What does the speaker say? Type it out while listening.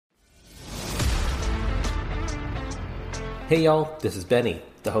Hey y'all, this is Benny,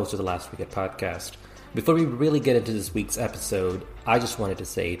 the host of the Last Wicket podcast. Before we really get into this week's episode, I just wanted to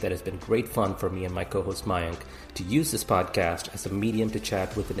say that it's been great fun for me and my co-host Mayank to use this podcast as a medium to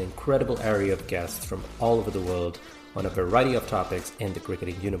chat with an incredible array of guests from all over the world on a variety of topics in the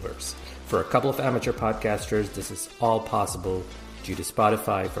cricketing universe. For a couple of amateur podcasters, this is all possible due to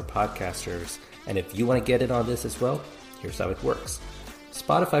Spotify for podcasters, and if you want to get in on this as well, here's how it works.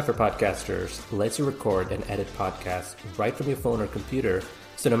 Spotify for Podcasters lets you record and edit podcasts right from your phone or computer,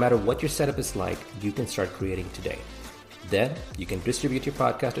 so no matter what your setup is like, you can start creating today. Then, you can distribute your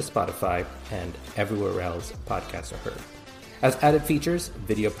podcast to Spotify and everywhere else podcasts are heard. As added features,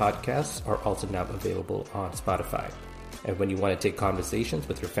 video podcasts are also now available on Spotify. And when you want to take conversations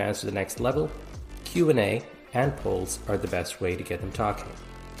with your fans to the next level, Q&A and polls are the best way to get them talking.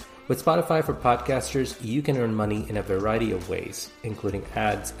 With Spotify for Podcasters, you can earn money in a variety of ways, including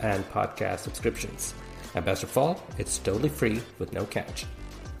ads and podcast subscriptions. And best of all, it's totally free with no catch.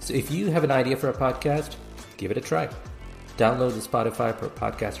 So if you have an idea for a podcast, give it a try. Download the Spotify for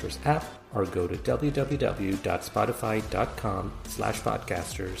Podcasters app or go to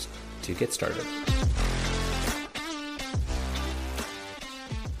www.spotify.com/podcasters to get started.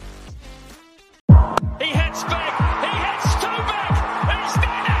 He heads back, he heads two back, he's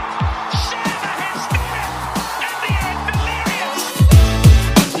done it! Sharma has done Delirious!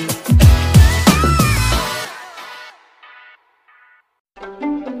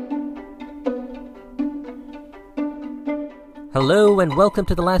 Hello and welcome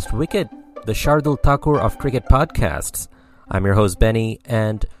to The Last Wicket, the Shardul Thakur of cricket podcasts. I'm your host Benny,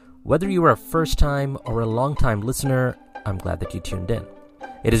 and whether you are a first-time or a long-time listener, I'm glad that you tuned in.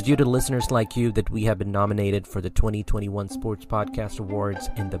 It is due to listeners like you that we have been nominated for the 2021 Sports Podcast Awards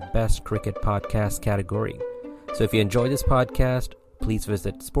in the Best Cricket Podcast category. So if you enjoy this podcast, please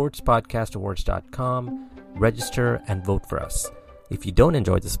visit sportspodcastawards.com, register, and vote for us. If you don't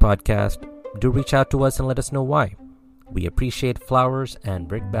enjoy this podcast, do reach out to us and let us know why. We appreciate flowers and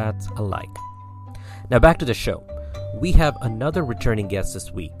brickbats alike. Now back to the show. We have another returning guest this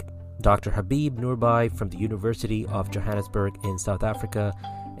week. Dr. Habib Nurbai from the University of Johannesburg in South Africa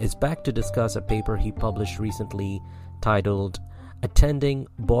is back to discuss a paper he published recently titled Attending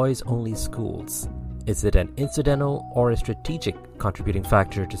Boys-Only Schools. Is it an incidental or a strategic contributing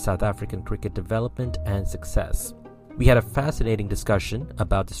factor to South African cricket development and success? We had a fascinating discussion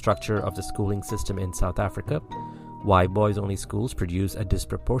about the structure of the schooling system in South Africa, why boys-only schools produce a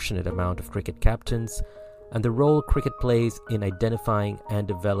disproportionate amount of cricket captains, and the role cricket plays in identifying and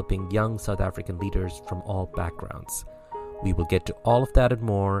developing young South African leaders from all backgrounds. We will get to all of that and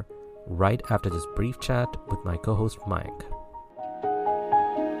more right after this brief chat with my co-host Mayank.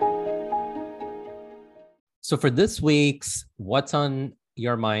 So for this week's What's on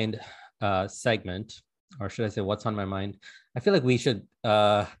Your Mind segment, or should I say What's on My Mind, I feel like we should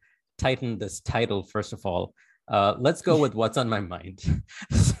tighten this title first of all. Let's go with What's on My Mind.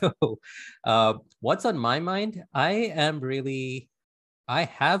 So, what's on my mind? I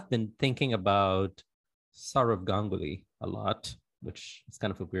have been thinking about Sourav Ganguly a lot, which is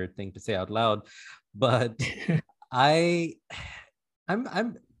kind of a weird thing to say out loud, but let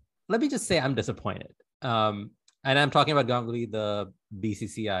me just say I'm disappointed. And I'm talking about Ganguly, the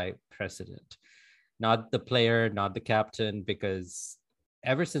BCCI president, not the player, not the captain, because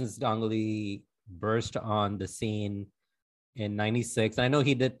ever since Ganguly burst on the scene in 96. I know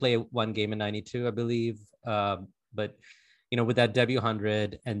he did play one game in 92, I believe. But, with that debut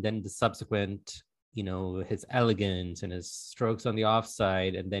 100 and then the subsequent, his elegance and his strokes on the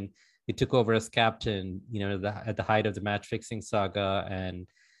offside. And then he took over as captain, at the height of the match fixing saga. And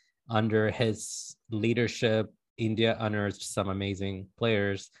under his leadership, India unearthed some amazing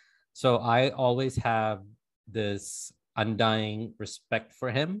players. So I always have this undying respect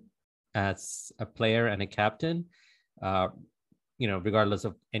for him as a player and a captain, regardless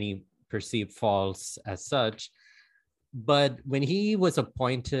of any perceived faults as such. But when he was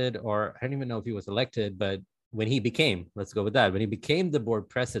appointed, or I don't even know if he was elected, but when he became, let's go with that, when he became the board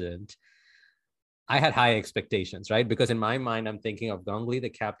president, I had high expectations, right? Because in my mind, I'm thinking of Ganguly, the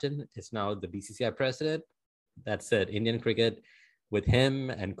captain, is now the BCCI president. That's it. Indian cricket with him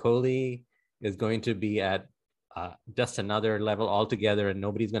and Kohli is going to be at just another level altogether, and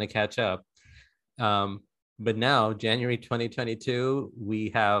nobody's going to catch up. But now, January 2022, we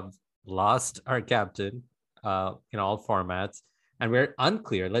have lost our captain in all formats, and we're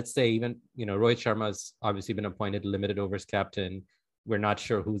unclear. Let's say even, Rohit Sharma has obviously been appointed limited overs captain. We're not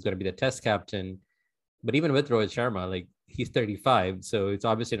sure who's going to be the test captain. But even with Rohit Sharma, he's 35, so it's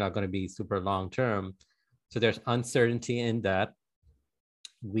obviously not going to be super long term. So there's uncertainty in that.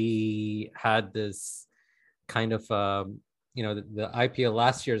 We had this kind of the IPL,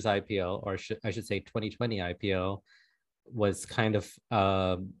 last year's IPL, or I should say 2020 IPL, was kind of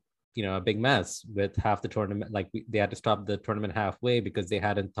a big mess with half the tournament. Like they had to stop the tournament halfway because they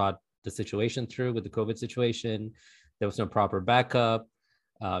hadn't thought the situation through with the COVID situation. There was no proper backup,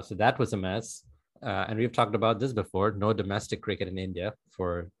 so that was a mess. And we've talked about this before. No domestic cricket in India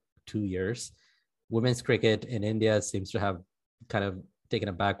for 2 years. Women's cricket in India seems to have kind of taken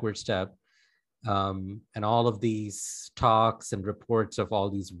a backward step. And all of these talks and reports of all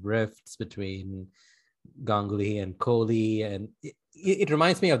these rifts between Ganguly and Kohli, and it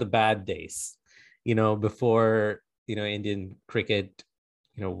reminds me of the bad days, before Indian cricket,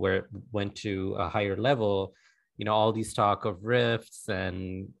 where went to a higher level. All these talk of rifts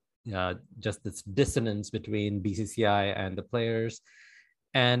and just this dissonance between BCCI and the players,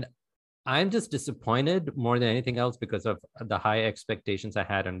 and I'm just disappointed more than anything else because of the high expectations I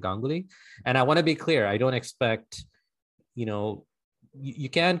had on Ganguly. And I want to be clear, I don't expect, you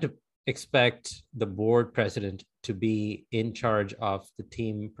can't expect the board president to be in charge of the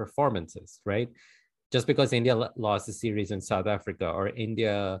team performances, right? Just because India lost the series in South Africa, or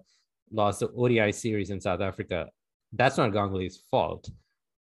India lost the ODI series in South Africa, that's not Ganguly's fault.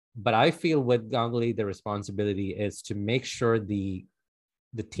 But I feel with Ganguly, the responsibility is to make sure the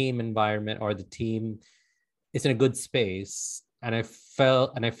team environment or the team is in a good space. And I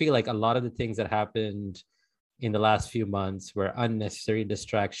feel like a lot of the things that happened in the last few months were unnecessary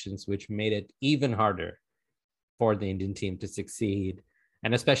distractions, which made it even harder for the Indian team to succeed.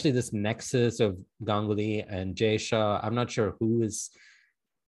 And especially this nexus of Ganguly and Jay Shah, I'm not sure who's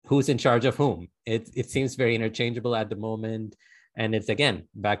in charge of whom. It seems very interchangeable at the moment. And it's, again,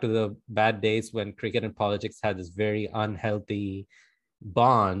 back to the bad days when cricket and politics had this very unhealthy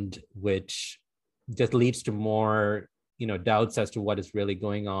bond, which just leads to more, doubts as to what is really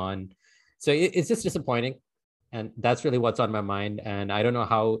going on. So it's just disappointing. And that's really what's on my mind. And I don't know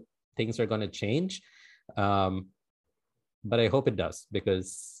how things are going to change. But I hope it does,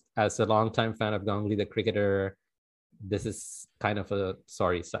 because as a longtime fan of Ganguly, the cricketer, this is kind of a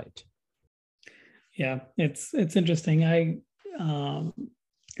sorry sight. Yeah, it's interesting.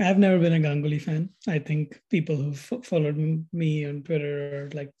 I've never been a Ganguly fan. I think people who've followed me on Twitter or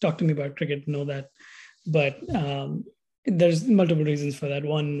like talked to me about cricket know that. But there's multiple reasons for that.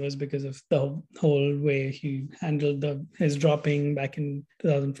 One was because of the whole way he handled his dropping back in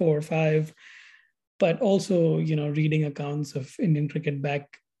 2004 or 5. But also, reading accounts of Indian cricket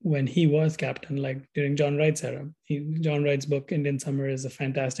back when he was captain, like during John Wright's era. John Wright's book, Indian Summer, is a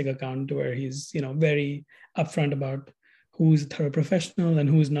fantastic account where he's, very upfront about who's a thorough professional and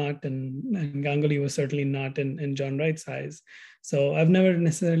who's not. And Ganguly was certainly not in John Wright's eyes. So I've never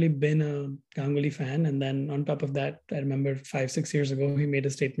necessarily been a Ganguly fan. And then on top of that, I remember 5-6 years ago, he made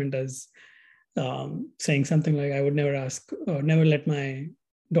a statement as saying something like, I would never ask or never let my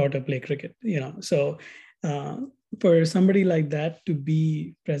daughter play cricket, So for somebody like that to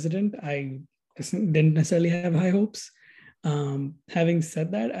be president, I didn't necessarily have high hopes. Having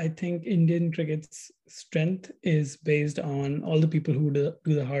said that, I think Indian cricket's strength is based on all the people who do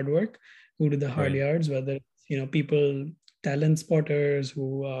the hard work, who do the hard yards, whether it's, people, talent spotters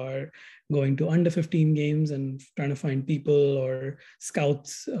who are going to under 15 games and trying to find people, or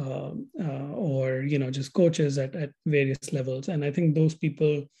scouts, or, just coaches at various levels. And I think those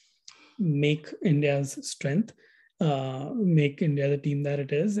people make India's strength, make India the team that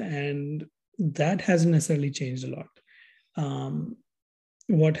it is. And that hasn't necessarily changed a lot.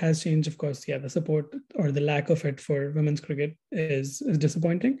 What has changed, of course, the support or the lack of it for women's cricket is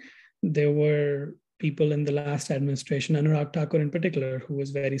disappointing. There were people in the last administration, Anurag Thakur in particular, who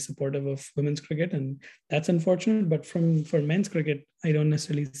was very supportive of women's cricket, and that's unfortunate. But for men's cricket, I don't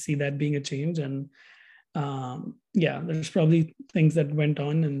necessarily see that being a change. And there's probably things that went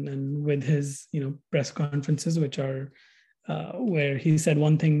on and with his press conferences, which are where he said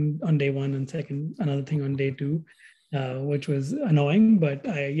one thing on day one and another thing on day two, which was annoying. But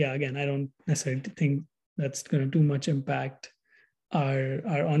I don't necessarily think that's going to too much impact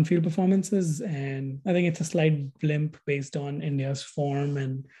our on-field performances. And I think it's a slight blimp based on India's form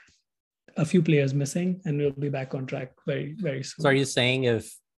and a few players missing, and we'll be back on track very, very soon. So are you saying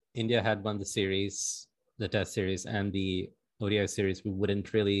if India had won the series, the test series and the ODI series, we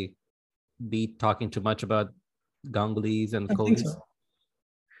wouldn't really be talking too much about Gangulys and Kohlis?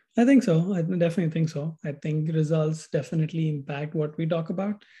 I think so. I definitely think so. I think results definitely impact what we talk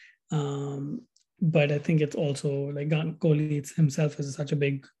about. But I think it's also like Kohli himself is such a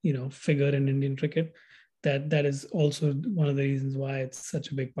big, figure in Indian cricket that is also one of the reasons why it's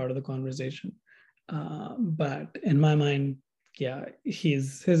such a big part of the conversation. But in my mind,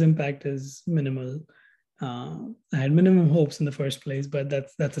 his impact is minimal. I had minimum hopes in the first place, but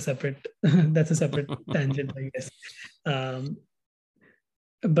that's a separate that's a separate tangent, I guess. Um,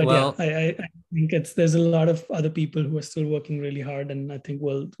 but yeah, Well, I think there's a lot of other people who are still working really hard, and I think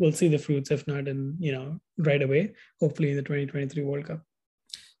we'll see the fruits, if not in right away, hopefully in the 2023 World Cup.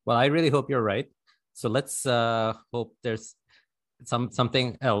 well, I really hope you're right. So let's hope there's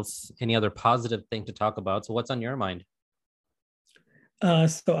something else, any other positive thing to talk about. So what's on your mind?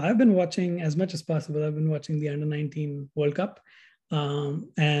 So I've been watching as much as possible. I've been watching the Under 19 World Cup,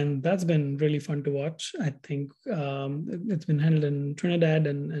 and that's been really fun to watch. I think it's been handled in Trinidad,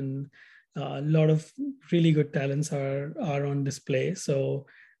 and a lot of really good talents are on display. So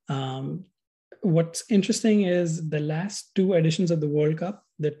um, what's interesting is the last two editions of the World Cup,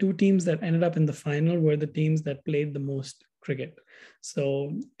 the two teams that ended up in the final were the teams that played the most cricket.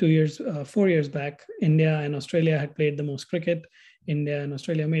 So 4 years back, India and Australia had played the most cricket. India and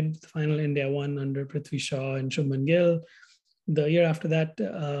Australia made the final. India won under Prithvi Shaw and Shubman Gill. The year after that,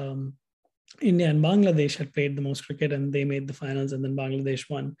 India and Bangladesh had played the most cricket, and they made the finals, and then Bangladesh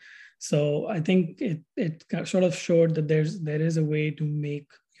won. So I think it sort of showed that there is a way to make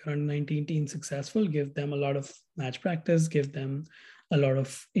your under 19 team successful, give them a lot of match practice, give them a lot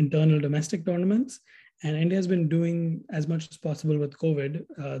of internal domestic tournaments. And India has been doing as much as possible with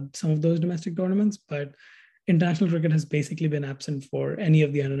COVID, some of those domestic tournaments, but international cricket has basically been absent for any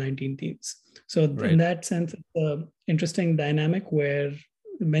of the under 19 teams. So in Right. that sense, it's an interesting dynamic where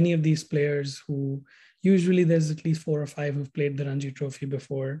many of these players who usually there's at least 4 or 5 who've played the Ranji Trophy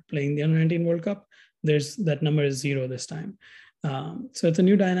before playing the under 19 World Cup. There's that number is 0 this time. So it's a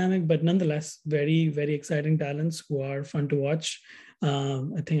new dynamic, but nonetheless, very, very exciting talents who are fun to watch.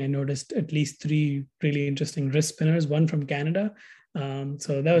 I think I noticed at least 3 really interesting wrist spinners, one from Canada.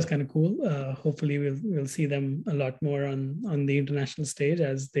 So that was kind of cool. Hopefully, we'll see them a lot more on the international stage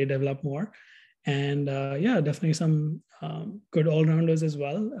as they develop more. And yeah, definitely some good all rounders as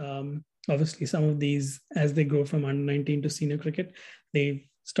well. Obviously, some of these, as they grow from under 19 to senior cricket, they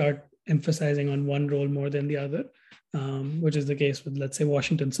start emphasizing on one role more than the other, which is the case with, let's say,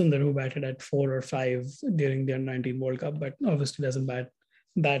 Washington Sundar, who batted at 4 or 5 during the under 19 World Cup, but obviously doesn't bat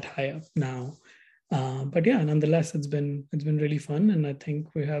that high up now. But yeah, nonetheless, it's been really fun, and I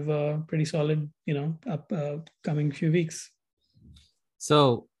think we have a pretty solid, upcoming few weeks.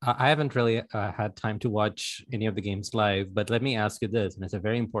 So I haven't really had time to watch any of the games live, but let me ask you this, and it's a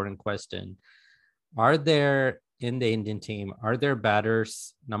very important question. Are there in the Indian team, are there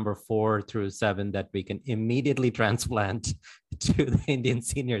batters number 4 through 7 that we can immediately transplant to the Indian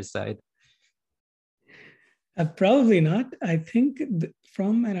senior side? Probably not. I think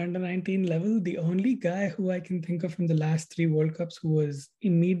from an under 19 level, the only guy who I can think of from the last 3 World Cups who was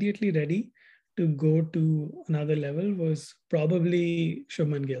immediately ready to go to another level was probably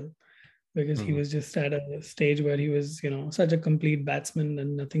Shubman Gill, because he was just at a stage where he was, such a complete batsman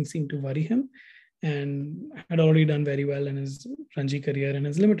and nothing seemed to worry him, and had already done very well in his Ranji career and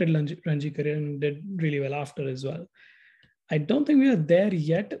his limited Ranji career, and did really well after as well. I don't think we are there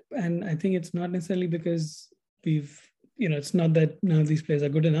yet, and I think it's not necessarily because it's not that none of these players are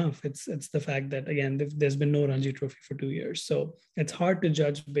good enough. It's the fact that, again, there's been no Ranji Trophy for 2 years, so it's hard to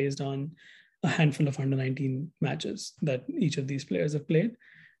judge based on a handful of under 19 matches that each of these players have played.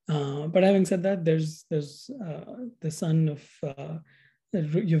 But having said that, there's the son of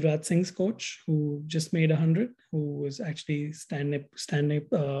Yuvraj Singh's coach, who just made 100, who was actually standing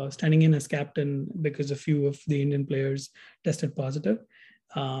in as captain because a few of the Indian players tested positive.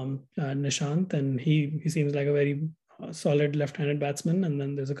 Nishant, and he seems like a very solid left-handed batsman. And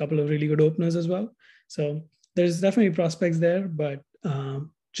then there's a couple of really good openers as well. So there's definitely prospects there, but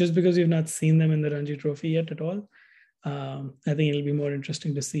just because you've not seen them in the Ranji Trophy yet at all, I think it'll be more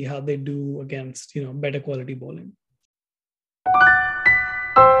interesting to see how they do against better quality bowling.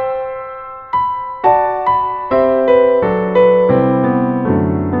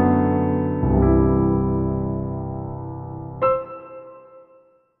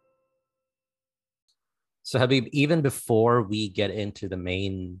 So Habib, even before we get into the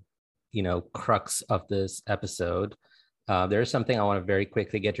main, crux of this episode, there's something I want to very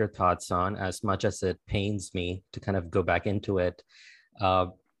quickly get your thoughts on, as much as it pains me to kind of go back into it.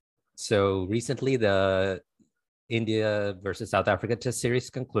 So recently, the India versus South Africa Test series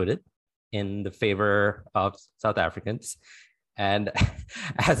concluded in the favor of South Africans. And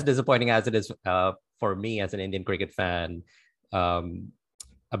as disappointing as it is for me as an Indian cricket fan,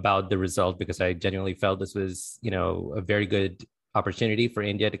 about the result, because I genuinely felt this was, a very good opportunity for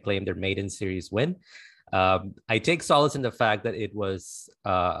India to claim their maiden series win. I take solace in the fact that it was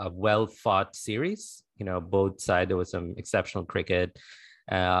a well-fought series. Both sides, there was some exceptional cricket.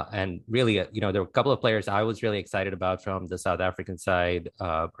 And really, there were a couple of players I was really excited about from the South African side,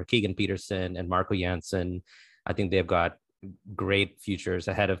 are Keegan Peterson and Marco Jansen. I think they've got great futures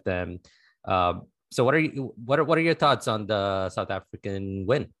ahead of them. So what are your thoughts on the South African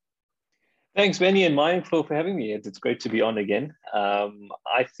win? Thanks, Benny and Mike, for having me. It's great to be on again.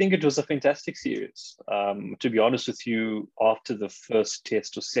 I think it was a fantastic series. To be honest with you, after the first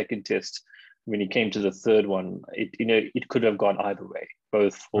test or second test, when it came to the third one, it could have gone either way,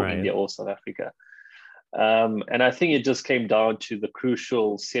 both for India or South Africa. And I think it just came down to the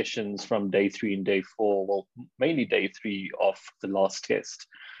crucial sessions from day 3 and day 4, well, mainly day 3 of the last test,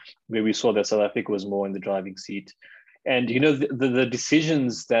 where we saw that South Africa was more in the driving seat. And, the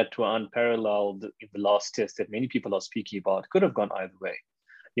decisions that were unparalleled in the last test that many people are speaking about could have gone either way.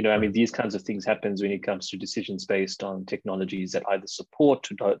 I mean, these kinds of things happens when it comes to decisions based on technologies that either support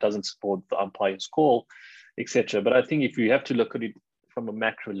or doesn't support the umpire's call, etc. But I think if you have to look at it from a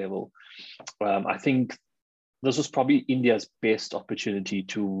macro level, I think this was probably India's best opportunity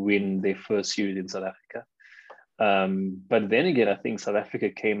to win their first series in South Africa. But then again, I think South Africa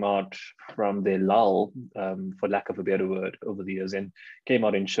came out from their lull, for lack of a better word, over the years, and came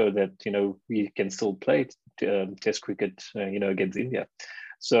out and showed that, we can still play test cricket, against India.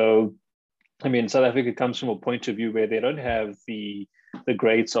 So, I mean, South Africa comes from a point of view where they don't have the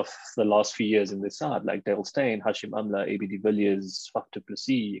greats of the last few years in their side, like Dale Steyn, Hashim Amla, AB de Villiers, Faf du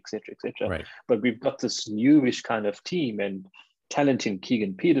Plessis, etc., etc. Right. But we've got this newish kind of team and talent in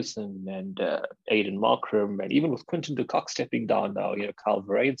Keegan Peterson and Aiden Markram, and even with Quinton de Kock stepping down now, Kyle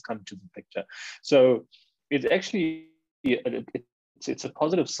Verrein's come to the picture. So it's actually it's a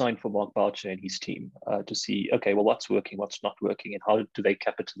positive sign for Mark Boucher and his team to see, okay, well, what's working, what's not working, and how do they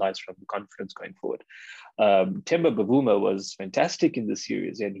capitalize from the confidence going forward. Temba Bavuma was fantastic in the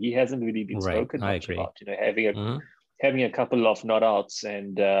series, and he hasn't really been spoken much about, having a couple of not outs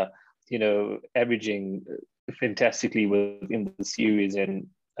and, averaging fantastically within the series, and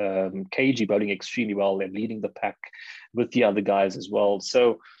KG bowling extremely well and leading the pack with the other guys as well.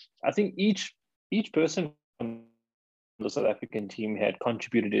 So I think each person from the South African team had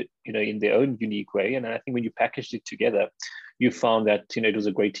contributed it, in their own unique way. And I think when you packaged it together, you found that, it was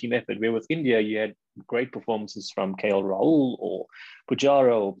a great team effort. Where with India, you had great performances from KL Rahul or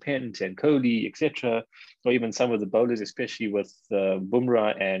Pujara or Pent and Kohli, etc., or even some of the bowlers, especially with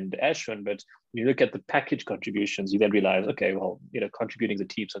Bumrah and Ashwin. But when you look at the package contributions, you then realize, okay, well, contributing the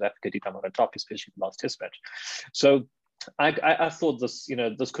team, South Africa did come on top, especially the last test match. So I thought this,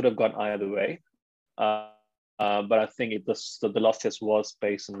 this could have gone either way. But I think the last test was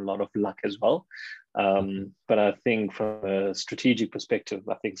based on a lot of luck as well. But I think from a strategic perspective,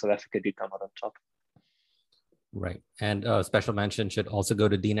 I think South Africa did come out on top. Right. And special mention should also go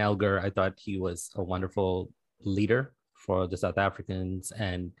to Dean Elgar. I thought he was a wonderful leader for the South Africans,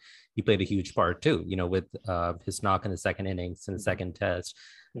 and he played a huge part too, with his knock in the second innings in the second test.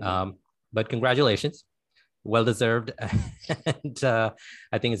 But congratulations. Well-deserved. And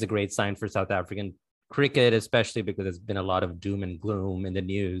I think it's a great sign for South African cricket, especially because there's been a lot of doom and gloom in the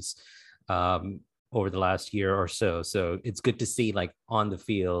news over the last year or so. So it's good to see, like, on the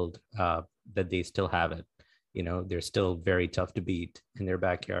field, that they still have it. They're still very tough to beat in their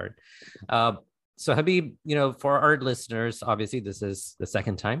backyard. So Habib, for our listeners, obviously this is the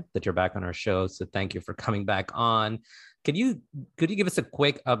second time that you're back on our show. So thank you for coming back on. Could you give us a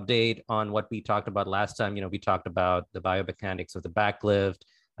quick update on what we talked about last time? We talked about the biomechanics of the backlift,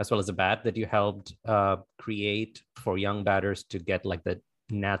 as well as a bat that you helped create for young batters to get like the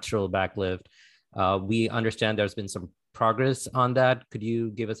natural backlift. We understand there's been some progress on that. Could you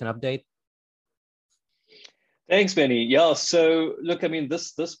give us an update? Thanks, Benny. Yeah, so look, I mean,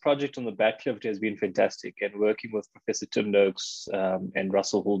 this project on the backlift has been fantastic, and working with Professor Tim Noakes and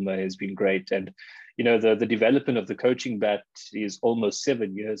Russell Hulmer has been great. And, the development of the coaching bat is almost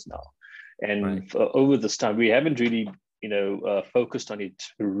 7 years now. And over this time, we haven't really focused on it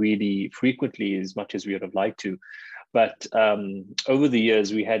really frequently as much as we would have liked to. But over the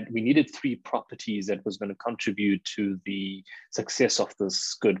years, we needed 3 properties that was going to contribute to the success of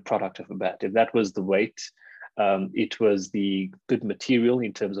this good product of a bat. And that was the weight, it was the good material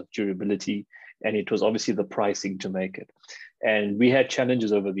in terms of durability, and it was obviously the pricing to make it. And we had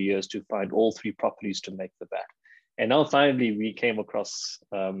challenges over the years to find all 3 properties to make the bat. And now finally we came across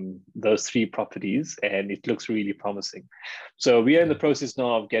those 3 properties, and it looks really promising. So we are in the process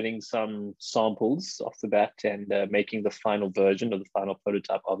now of getting some samples of the bat and making the final version or the final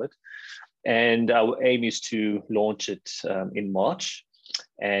prototype of it. And our aim is to launch it in March.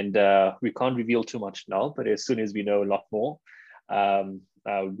 And we can't reveal too much now, but as soon as we know a lot more,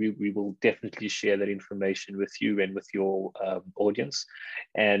 we will definitely share that information with you and with your audience.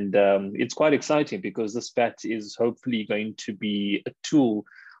 And it's quite exciting because this bat is hopefully going to be a tool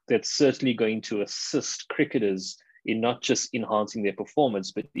that's certainly going to assist cricketers in not just enhancing their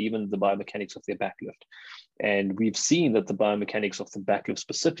performance, but even the biomechanics of their backlift. And we've seen that the biomechanics of the backlift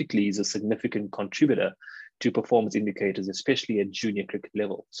specifically is a significant contributor to performance indicators, especially at junior cricket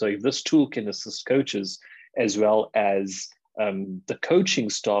level. So if this tool can assist coaches as well as the coaching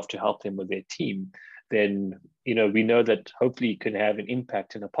staff to help them with their team, then we know that hopefully it can have an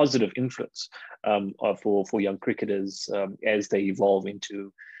impact and a positive influence for young cricketers as they evolve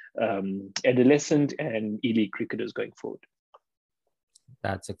into adolescent and elite cricketers going forward.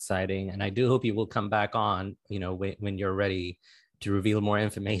 That's exciting. And I do hope you will come back on, when you're ready to reveal more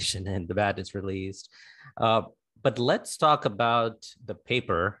information and the bat is released. But let's talk about the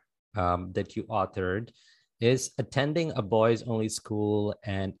paper that you authored. Is attending a boys-only school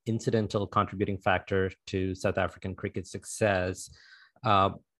an incidental contributing factor to South African cricket success?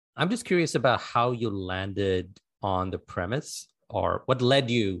 I'm just curious about how you landed on the premise, or what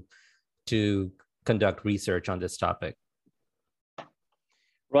led you to conduct research on this topic.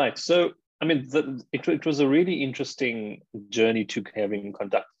 Right. So, I mean, it was a really interesting journey to having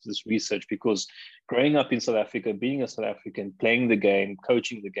conducted this research, because growing up in South Africa, being a South African, playing the game,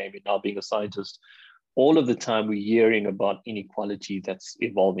 coaching the game, and now being a scientist, all of the time we're hearing about inequality that's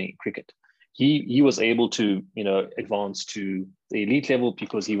evolving in cricket. He was able to, advance to the elite level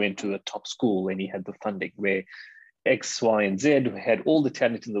because he went to a top school and he had the funding, where X, Y, and Z had all the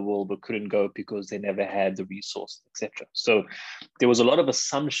talent in the world but couldn't go because they never had the resource, etc. So there was a lot of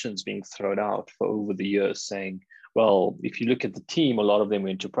assumptions being thrown out for over the years saying, well, if you look at the team, a lot of them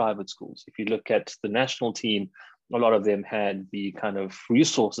went to private schools. If you look at the national team, a lot of them had the kind of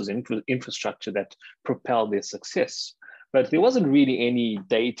resources and infrastructure that propelled their success. But there wasn't really any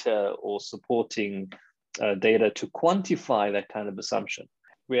data or supporting data to quantify that kind of assumption.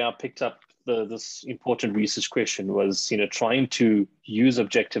 Where I picked up this important research question was, trying to use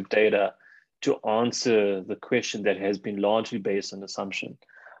objective data to answer the question that has been largely based on assumption,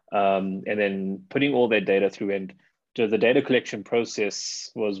 and then putting all that data through. And the data collection process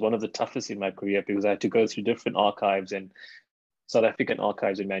was one of the toughest in my career, because I had to go through different archives and South African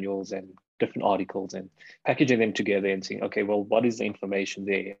archives and manuals and different articles and packaging them together and saying, okay, well, what is the information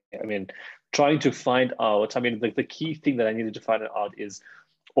there? I mean, trying to find out, the key thing that I needed to find out is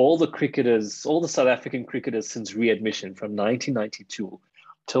all the South African cricketers since readmission from 1992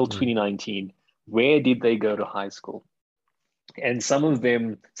 till 2019, where did they go to high school? And some of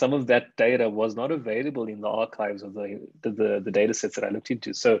that data was not available in the archives of the data sets that I looked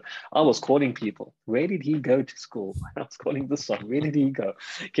into. So I was calling people, where did he go to school? I was calling this one, where did he go?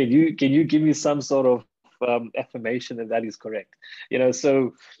 Can you give me some sort of affirmation that is correct?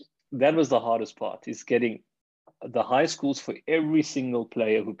 So that was the hardest part, is getting the high schools for every single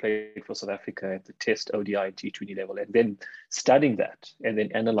player who played for South Africa at the Test, ODI, and T20 level, and then studying that and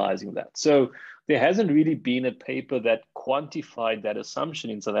then analyzing that. So there hasn't really been a paper that quantified that assumption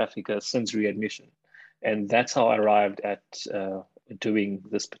in South Africa since readmission. And that's how I arrived at doing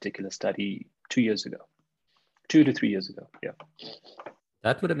this particular study 2 years ago, 2 to 3 years ago. Yeah.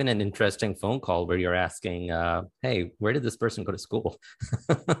 That would have been an interesting phone call where you're asking, hey, where did this person go to school?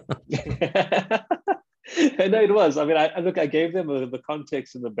 No, it was. I mean, I gave them the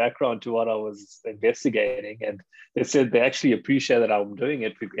context and the background to what I was investigating, and they said they actually appreciate that I'm doing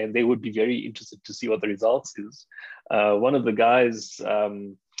it, and they would be very interested to see what the results is. One of the guys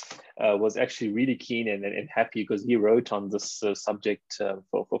was actually really keen and happy, because he wrote on this subject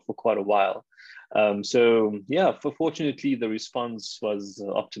for quite a while. So yeah, fortunately, the response was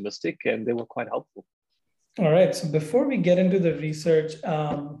optimistic, and they were quite helpful. All right. So before we get into the research,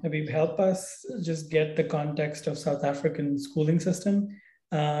 maybe help us just get the context of South African schooling system,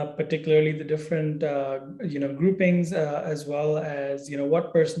 particularly the different, groupings, as well as,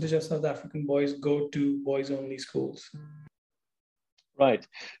 what percentage of South African boys go to boys-only schools. Right.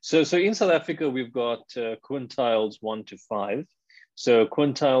 So in South Africa, we've got quintiles 1 to 5. So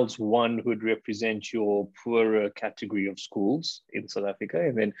quintiles 1 would represent your poorer category of schools in South Africa,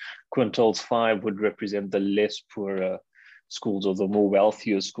 and then quintiles 5 would represent the less poorer schools, or the more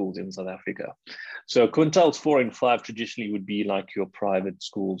wealthier schools in South Africa. So quintiles 4 and 5 traditionally would be like your private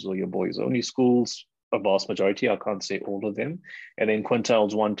schools or your boys-only schools, a vast majority, I can't say all of them. And then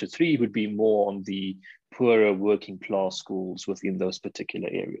quintiles 1 to 3 would be more on the poorer working class schools within those particular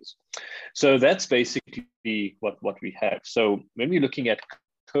areas. So that's basically what we have. So when we're looking at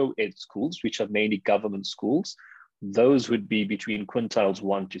co-ed schools, which are mainly government schools, those would be between quintiles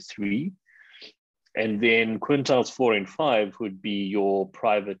 1 to 3. And then quintiles 4 and 5 would be your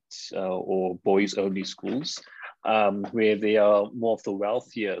private or boys only schools, where they are more of the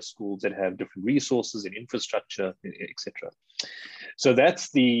wealthier schools that have different resources and infrastructure, etc. So that's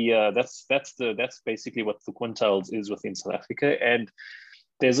basically what the quintiles is within South Africa. And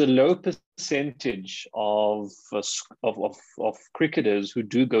there's a low percentage of cricketers who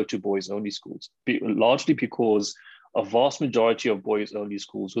do go to boys only schools, largely because a vast majority of boys only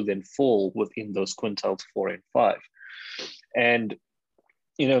schools will then fall within those quintiles 4 and 5. And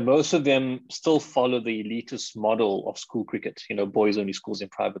most of them still follow the elitist model of school cricket, boys only schools and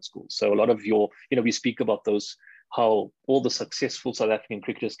private schools. So a lot of we speak about those, how all the successful South African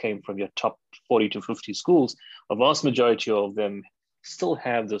cricketers came from your top 40 to 50 schools. A vast majority of them still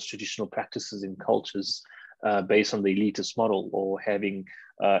have those traditional practices and cultures based on the elitist model, or having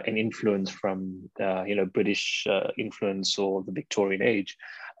an influence from British influence or the Victorian age.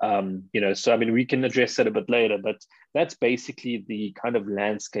 So we can address that a bit later, but that's basically the kind of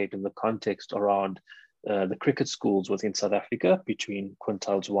landscape and the context around the cricket schools within South Africa between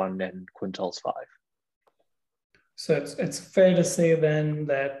quintiles 1 and quintiles 5. So it's fair to say then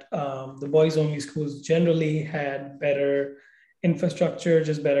that the boys only schools generally had better infrastructure,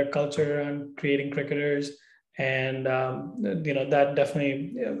 just better culture around creating cricketers. And, that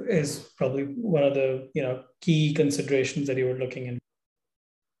definitely is probably one of the, key considerations that you were looking in.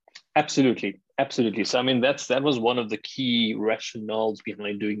 Absolutely. So, that was one of the key rationales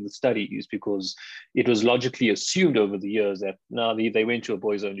behind doing the study, is because it was logically assumed over the years that they went to a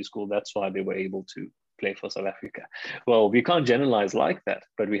boys only school. That's why they were able to play for South Africa. Well, we can't generalize like that,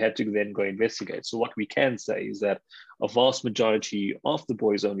 but we had to then go investigate. So what we can say is that a vast majority of the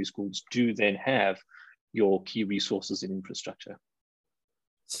boys only schools do then have your key resources and infrastructure.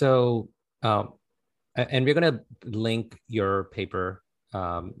 So, and we're going to link your paper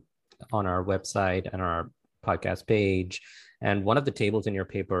on our website and our podcast page. And one of the tables in your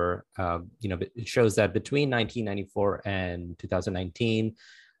paper, it shows that between 1994 and 2019,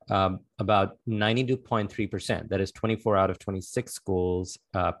 about 92.3%, that is 24 out of 26 schools,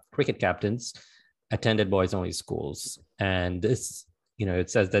 cricket captains attended boys only schools. And this,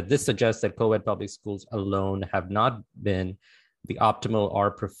 it says that this suggests that co-ed public schools alone have not been the optimal or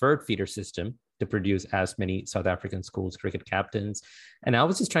preferred feeder system to produce as many South African schools cricket captains. And I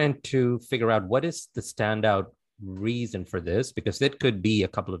was just trying to figure out what is the standout reason for this, because it could be a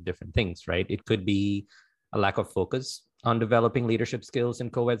couple of different things, right? It could be a lack of focus on developing leadership skills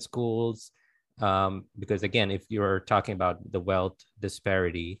in co-ed schools. Because again, if you're talking about the wealth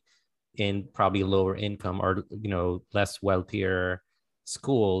disparity in probably lower income or, less wealthier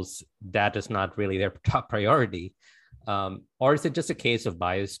schools, that is not really their top priority. Or is it just a case of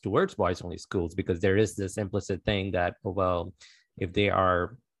bias towards boys only schools? Because there is this implicit thing that, if they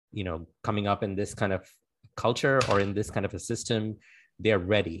are, coming up in this kind of culture or in this kind of a system, they're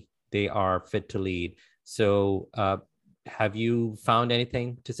ready, they are fit to lead. So have you found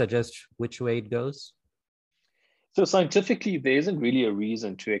anything to suggest which way it goes? So scientifically, there isn't really a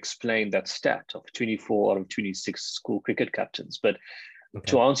reason to explain that stat of 24 out of 26 school cricket captains. But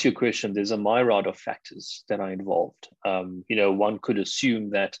to answer your question, there's a myriad of factors that are involved. One could assume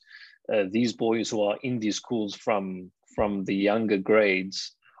that these boys who are in these schools from the younger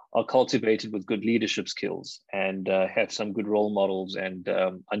grades are cultivated with good leadership skills and have some good role models and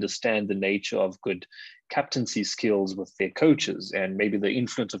understand the nature of good captaincy skills with their coaches, and maybe the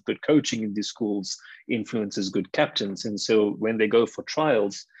influence of good coaching in these schools influences good captains. And so when they go for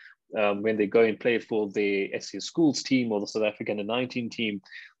trials, when they go and play for the SA schools team or the South African under-19 team,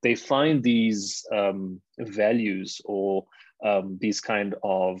 they find these values or these kind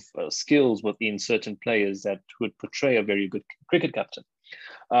of skills within certain players that would portray a very good cricket captain.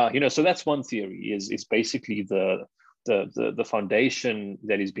 So that's one theory, is basically the foundation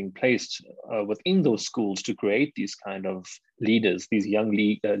that is being placed within those schools to create these kind of leaders, these young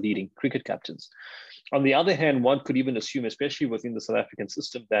leading cricket captains. On the other hand, one could even assume, especially within the South African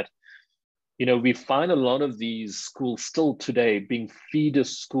system, that we find a lot of these schools still today being feeder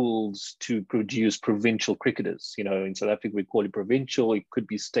schools to produce provincial cricketers. In South Africa, we call it provincial. It could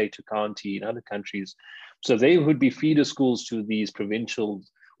be state to county in other countries. So they would be feeder schools to these provincial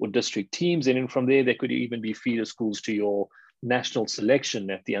or district teams. And then from there, they could even be feeder schools to your national selection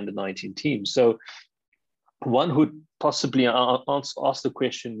at the under-19 team. So one would possibly ask the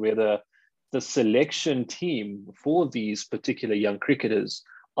question whether the selection team for these particular young cricketers,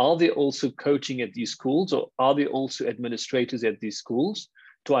 are they also coaching at these schools, or are they also administrators at these schools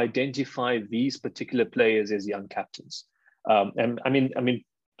to identify these particular players as young captains? And I mean,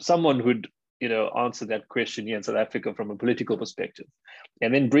 someone would answer that question here in South Africa from a political perspective,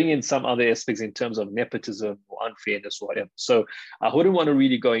 and then bring in some other aspects in terms of nepotism or unfairness or whatever. So I wouldn't want to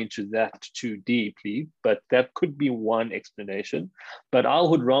really go into that too deeply, but that could be one explanation. But I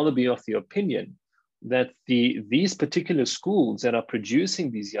would rather be of the opinion that these particular schools that are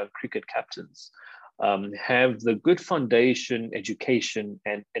producing these young cricket captains have the good foundation, education,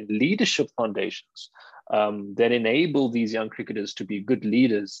 and leadership foundations that enable these young cricketers to be good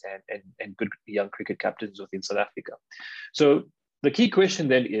leaders and good young cricket captains within South Africa. So the key question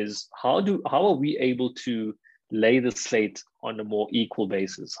then is, how are we able to lay the slate on a more equal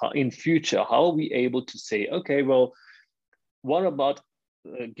basis? In future, how are we able to say, okay, well, what about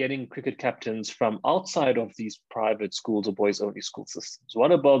getting cricket captains from outside of these private schools or boys-only school systems?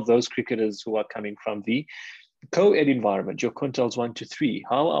 What about those cricketers who are coming from the co-ed environment, your quintiles 1 to 3?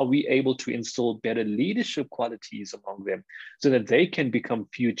 How are we able to install better leadership qualities among them so that they can become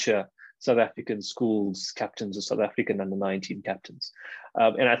future South African schools captains or South African under-19 captains?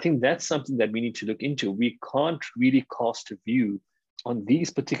 And I think that's something that we need to look into. We can't really cast a view on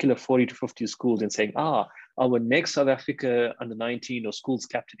these particular 40 to 50 schools and saying, our next South Africa under-19 or schools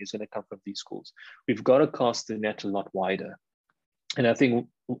captain is going to come from these schools. We've got to cast the net a lot wider. And I think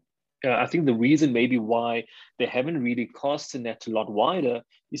the reason maybe why they haven't really cast the net a lot wider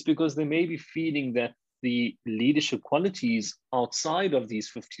is because they may be feeling that the leadership qualities outside of these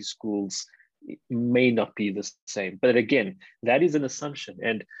 50 schools may not be the same. But again, that is an assumption.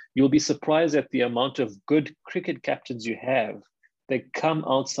 And you'll be surprised at the amount of good cricket captains you have that come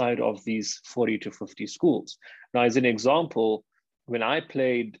outside of these 40 to 50 schools. Now, as an example, when I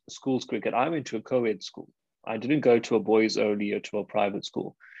played schools cricket, I went to a co-ed school. I didn't go to a boys only or to a private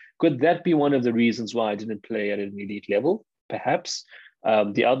school. Could that be one of the reasons why I didn't play at an elite level? Perhaps.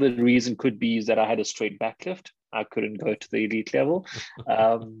 The other reason could be is that I had a straight backlift. I couldn't go to the elite level.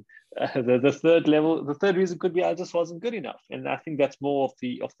 The third reason could be I just wasn't good enough. And I think that's more of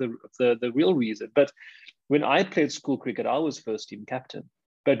the real reason. But when I played school cricket, I was first team captain,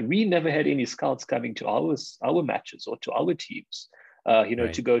 but we never had any scouts coming to our matches or to our teams,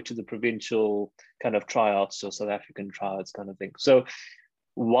 right, to go to the provincial kind of tryouts or South African tryouts kind of thing. So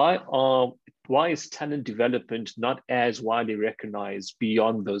why is talent development not as widely recognized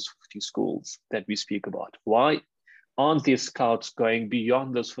beyond those 50 schools that we speak about? Why aren't there scouts going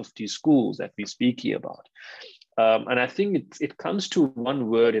beyond those 50 schools that we speak here about? And I think it comes to one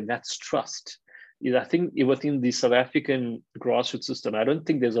word, and that's trust. I think within the South African grassroots system, I don't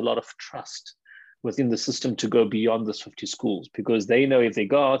think there's a lot of trust within the system to go beyond those 50 schools, because they know if they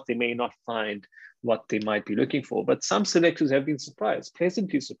go out, they may not find what they might be looking for. But some selectors have been surprised,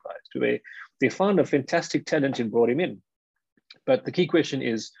 pleasantly surprised, where they found a fantastic talent and brought him in. But the key question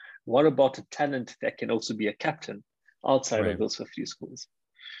is, what about a talent that can also be a captain outside of those 50 schools?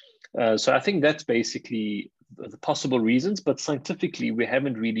 So I think that's basically the possible reasons, but scientifically, we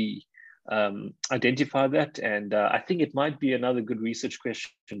haven't really identify that, and I think it might be another good research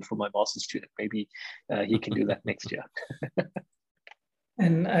question for my master's student. Maybe he can do that next year.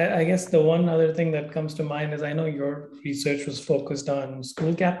 And I guess the one other thing that comes to mind is, I know your research was focused on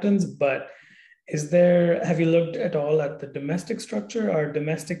school captains, but have you looked at all at the domestic structure? Are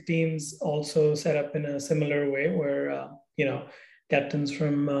domestic teams also set up in a similar way where captains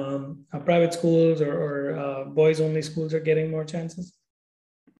from private schools or boys only schools are getting more chances?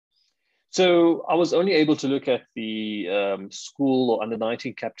 So I was only able to look at the school or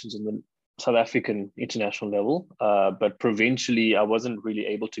under-19 captains on the South African international level, but provincially, I wasn't really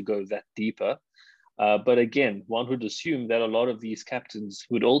able to go that deeper. But again, one would assume that a lot of these captains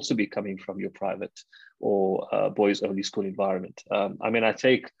would also be coming from your private or boys-only school environment. I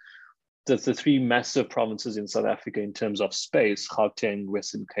take the three massive provinces in South Africa in terms of space: Gauteng,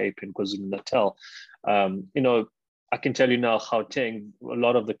 Western Cape, and KwaZulu-Natal. I can tell you now, Gauteng, a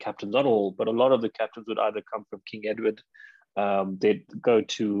lot of the captains, not all, but a lot of the captains would either come from King Edward. They'd go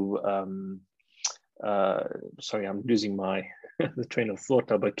to, sorry, I'm losing the train of thought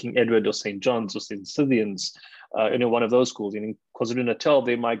now, but King Edward or St. John's or St. Stithians, one of those schools. In KwaZulu-Natal,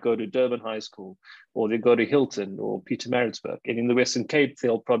 they might go to Durban High School, or they go to Hilton or Pietermaritzburg. And in the Western Cape,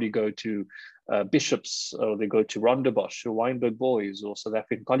 they'll probably go to Bishops, or they go to Rondebosch or Wynberg Boys or South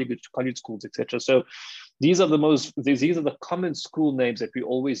African college schools, etc. So these are the common school names that we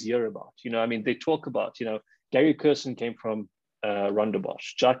always hear about. They talk about, Gary Kirsten came from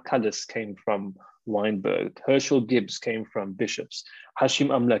Rondebosch, Jack Cullis came from Wynberg, Herschel Gibbs came from Bishops, Hashim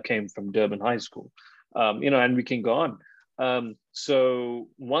Amla came from Durban High School, and we can go on. So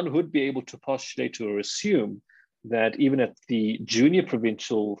one would be able to postulate or assume that even at the junior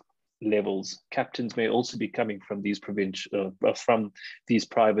provincial levels, captains may also be coming from these provincial, from these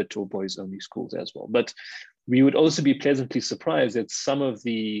private or boys only schools as well. But we would also be pleasantly surprised that some of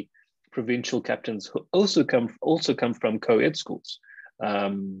the provincial captains who also come from co-ed schools,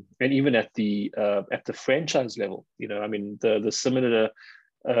 and even at the franchise level. I mean, the similar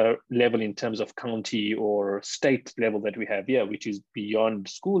level in terms of county or state level that we have here, which is beyond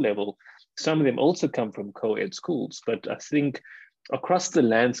school level. Some of them also come from co-ed schools, but I think across the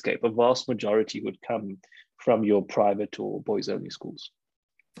landscape, a vast majority would come from your private or boys only schools.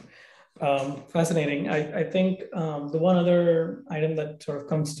 Fascinating. I think the one other item that sort of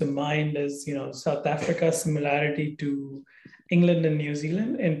comes to mind is, South Africa's similarity to England and New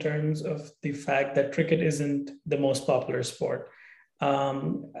Zealand in terms of the fact that cricket isn't the most popular sport.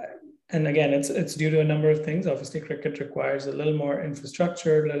 And again, it's due to a number of things. Obviously, cricket requires a little more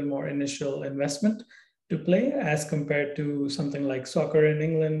infrastructure, a little more initial investment to play, as compared to something like soccer in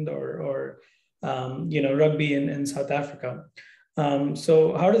England or rugby in South Africa.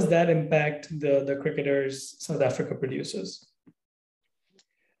 So how does that impact the cricketers South Africa produces?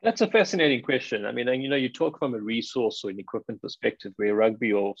 That's a fascinating question. I mean, you talk from a resource or an equipment perspective, where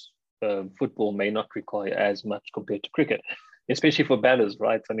rugby or football may not require as much compared to cricket, especially for batters,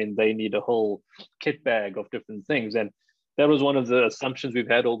 right? I mean, they need a whole kit bag of different things. And that was one of the assumptions we've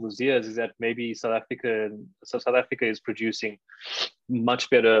had all those years, is that maybe South Africa is producing much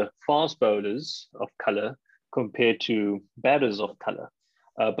better fast bowlers of color compared to batters of color.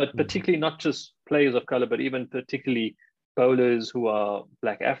 But particularly not just players of color, but even particularly bowlers who are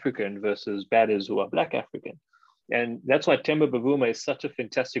Black African versus batters who are Black African. And that's why Temba Bavuma is such a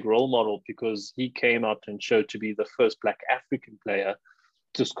fantastic role model, because he came out and showed to be the first Black African player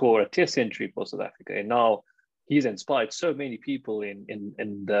to score a test century for South Africa. And now he's inspired so many people in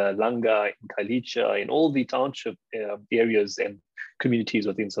the Langa, in Khayelitsha, in all the township areas and communities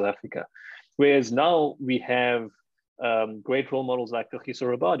within South Africa. Whereas now we have great role models like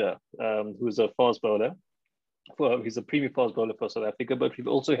Kagiso Rabada, who's a fast bowler. He's a premium fast bowler for South Africa, but we've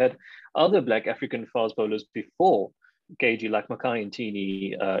also had other Black African fast bowlers before KG, like Makai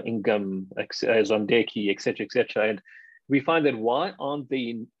Ntini, Ingam, Zondeki, etc. And we find that why aren't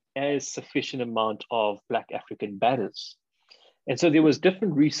there as sufficient amount of Black African batters? And so there was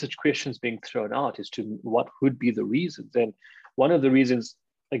different research questions being thrown out as to what would be the reasons. And one of the reasons,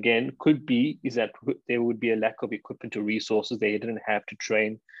 again, is that there would be a lack of equipment or resources. They didn't have to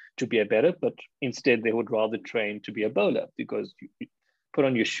train to be a batter, but instead they would rather train to be a bowler, because you put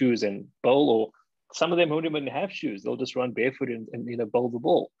on your shoes and bowl, or some of them won't even have shoes. They'll just run barefoot and bowl the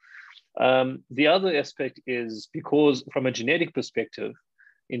ball. The other aspect is because from a genetic perspective,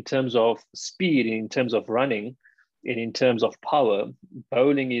 in terms of speed, in terms of running, and in terms of power,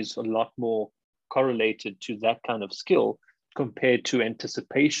 bowling is a lot more correlated to that kind of skill compared to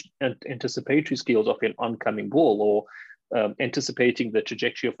anticipatory skills of an oncoming ball, or anticipating the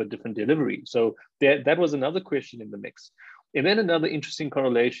trajectory of a different delivery. So that was another question in the mix. And then another interesting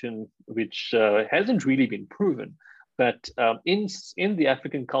correlation, which hasn't really been proven, but in the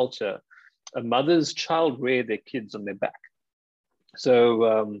African culture, a mother's child rear their kids on their back. So,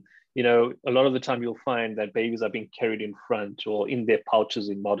 a lot of the time you'll find that babies are being carried in front or in their pouches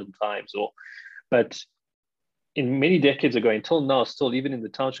in modern times, but in many decades ago, until now, still even in the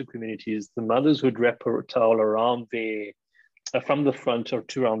township communities, the mothers would wrap a towel around from the front or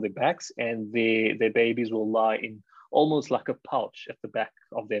to around their backs, and their babies will lie in almost like a pouch at the back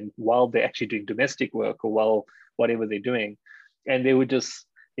of them while they're actually doing domestic work or while whatever they're doing. And they would just,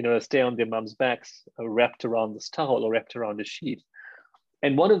 stay on their mum's backs, wrapped around this towel or wrapped around a sheet.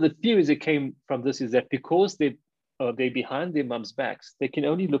 And one of the theories that came from this is that because they're behind their mum's backs, they can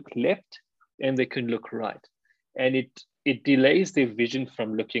only look left and they can look right. And it delays their vision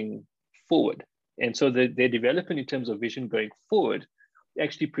from looking forward. And so their development in terms of vision going forward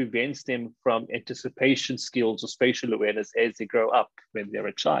actually prevents them from anticipation skills or spatial awareness as they grow up when they're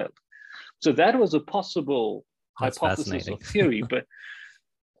a child. So that was a possible hypothesis or theory,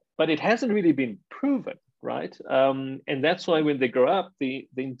 but it hasn't really been proven, right? And that's why when they grow up, they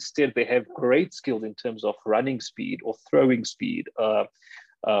instead have great skills in terms of running speed or throwing speed,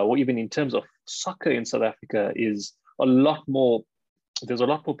 or even in terms of soccer in South Africa is there's a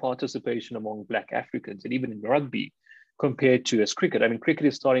lot more participation among Black Africans, and even in rugby compared to as cricket. I mean, cricket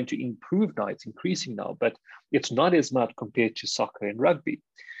is starting to improve now, it's increasing now, but it's not as much compared to soccer and rugby.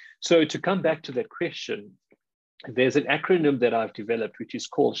 So to come back to that question, there's an acronym that I've developed, which is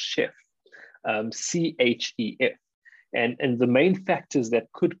called CHEF, CHEF. And the main factors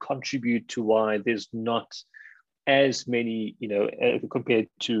that could contribute to why there's not as many, compared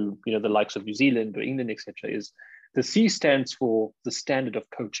to, the likes of New Zealand or England, etc., is the C stands for the standard of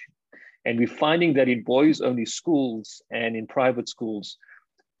coaching. And we're finding that in boys only schools and in private schools,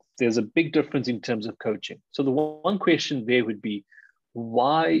 there's a big difference in terms of coaching. So the one question there would be,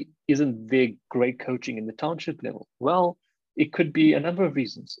 why isn't there great coaching in the township level? Well, it could be a number of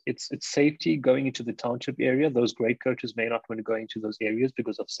reasons. It's safety going into the township area. Those great coaches may not want to go into those areas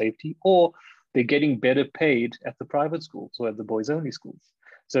because of safety, or they're getting better paid at the private schools or at the boys only schools.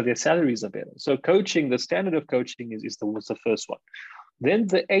 So their salaries are better. So coaching, the standard of coaching was the first one. Then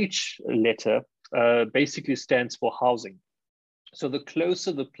the H letter basically stands for housing. So the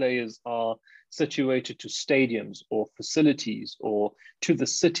closer the players are situated to stadiums or facilities or to the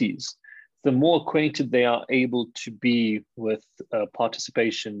cities, the more acquainted they are able to be with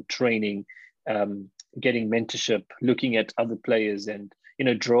participation, training, getting mentorship, looking at other players, and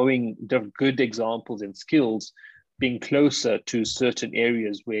drawing the good examples and skills, being closer to certain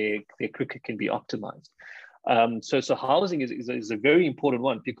areas where their cricket can be optimized. So housing is a very important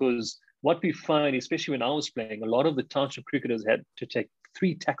one, because what we find, especially when I was playing, a lot of the township cricketers had to take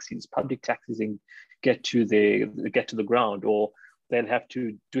 3 taxis, public taxis, and get to the ground, or they'll have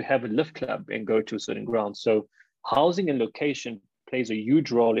to have a lift club and go to a certain ground. So housing and location plays a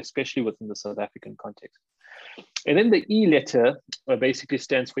huge role, especially within the South African context. And then the E letter basically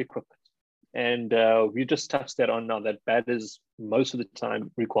stands for equipment. And we just touched that on now, that batters most of the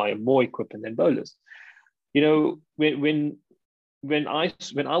time require more equipment than bowlers. When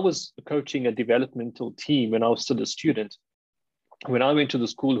I was coaching a developmental team when I was still a student, when I went to the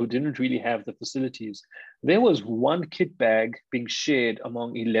school who didn't really have the facilities, there was one kit bag being shared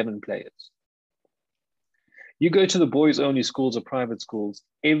among 11 players. You go to the boys only schools or private schools,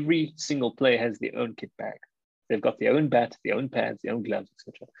 every single player has their own kit bag. They've got their own bat, their own pads, their own gloves,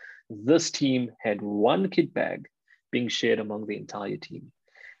 etc. This team had one kit bag being shared among the entire team.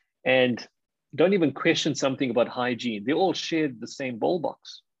 And don't even question something about hygiene. They all shared the same ball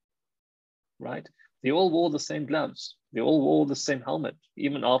box, right? They all wore the same gloves. They all wore the same helmet,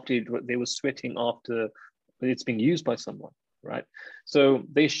 even after they were sweating after it's being used by someone, right? So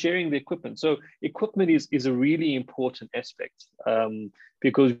they're sharing the equipment. So equipment is a really important aspect,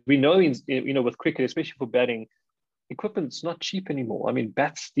 because we know, with cricket, especially for batting, equipment's not cheap anymore. I mean,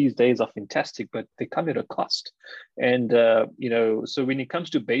 bats these days are fantastic, but they come at a cost. And, so when it comes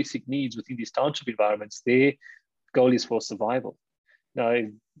to basic needs within these township environments, their goal is for survival. Now, if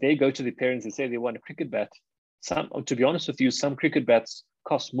they go to the parents and say they want a cricket bat, to be honest with you, some cricket bats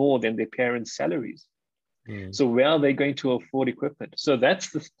cost more than their parents' salaries. So where are they going to afford equipment? So that's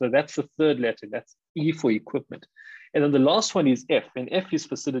the third letter. That's E for equipment. And then the last one is F, and F is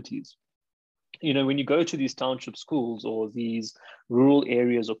facilities. When you go to these township schools or these rural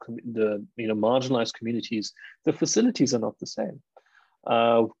areas or the marginalized communities, the facilities are not the same.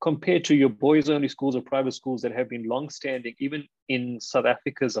 Compared to your boys only schools or private schools that have been long-standing, even in South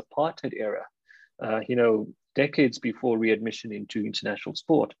Africa's apartheid era, decades before readmission into international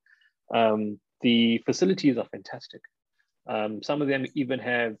sport, the facilities are fantastic. Some of them even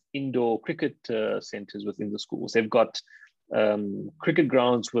have indoor cricket centers within the schools. They've got cricket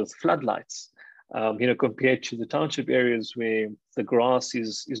grounds with floodlights, compared to the township areas where the grass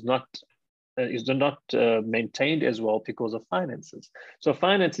is not maintained as well because of finances. So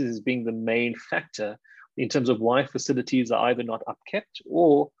finances is being the main factor in terms of why facilities are either not upkept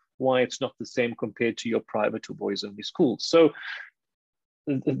or why it's not the same compared to your private or boys only schools. So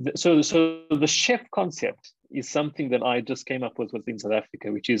the chef concept is something that I just came up with within South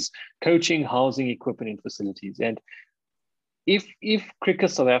Africa, which is coaching, housing, equipment, and facilities. And if Cricket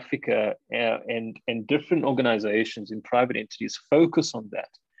South Africa and different organizations in private entities focus on that,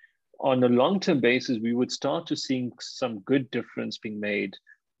 on a long-term basis, we would start to see some good difference being made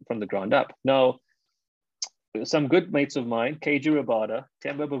from the ground up. Now, some good mates of mine, KJ Rabada,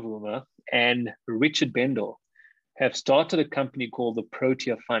 Temba Bavuma, and Richard Bendor, have started a company called the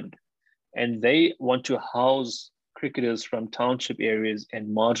Protea Fund. And they want to house cricketers from township areas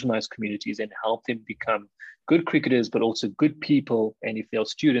and marginalized communities and help them become good cricketers, but also good people. And if they're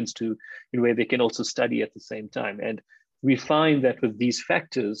students, to where they can also study at the same time. And we find that with these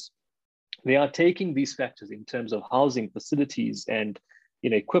factors, they are taking these factors in terms of housing, facilities, and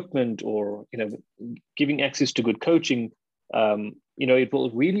equipment, or giving access to good coaching. It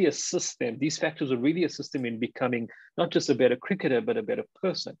will really assist them. These factors will really assist them in becoming not just a better cricketer, but a better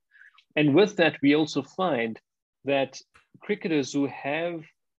person. And with that, we also find that cricketers who have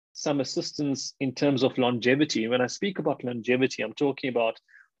some assistance in terms of longevity. When I speak about longevity, I'm talking about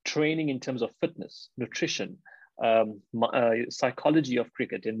training in terms of fitness, nutrition, psychology of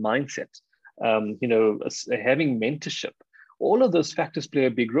cricket and mindset, having mentorship. All of those factors play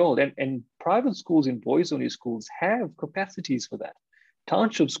a big role. And private schools and boys only schools have capacities for that.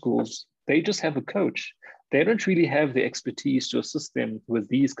 Township schools they just have a coach. They don't really have the expertise to assist them with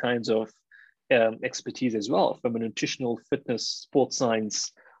these kinds of expertise as well, from a nutritional, fitness, sports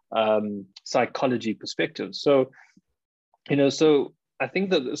science, psychology perspective. So, so I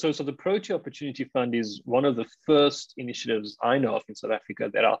think that so the Protea Opportunity Fund is one of the first initiatives I know of in South Africa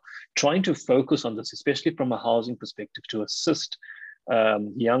that are trying to focus on this, especially from a housing perspective, to assist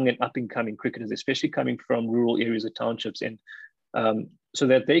young and up and coming cricketers, especially coming from rural areas or townships, and so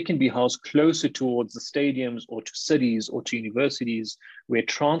that they can be housed closer towards the stadiums or to cities or to universities where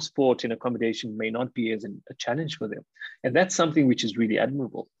transport and accommodation may not be as a challenge for them. And that's something which is really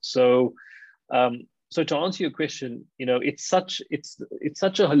admirable. So, so to answer your question, it's such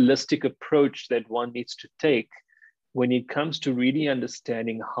a holistic approach that one needs to take when it comes to really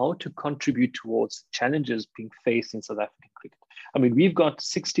understanding how to contribute towards challenges being faced in South African cricket. I mean, we've got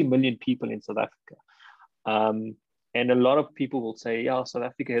 60 million people in South Africa. And a lot of people will say, yeah, South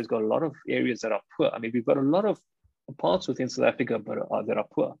Africa has got a lot of areas that are poor. I mean, we've got a lot of parts within South Africa that are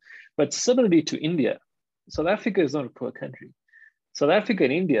poor. But similarly to India, South Africa is not a poor country. South Africa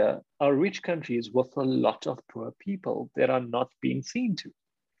and India are rich countries with a lot of poor people that are not being seen to.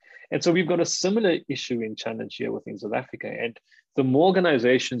 And so we've got a similar issue and challenge here within South Africa. And the more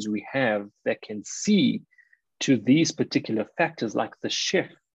organizations we have that can see to these particular factors, like the chef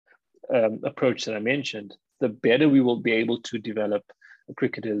approach that I mentioned, the better we will be able to develop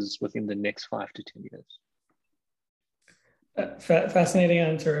cricketers within the next 5 to 10 years. Fascinating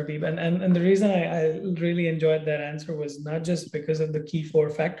answer, Habib. And the reason I really enjoyed that answer was not just because of the key 4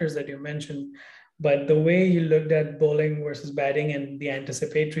 factors that you mentioned, but the way you looked at bowling versus batting and the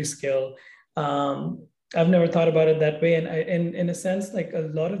anticipatory skill. I've never thought about it that way. And in a sense, like a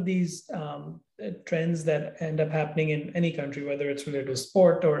lot of these trends that end up happening in any country, whether it's related to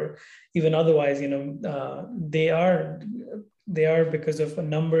sport or even otherwise, they are because of a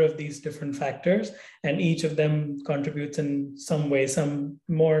number of these different factors, and each of them contributes in some way, some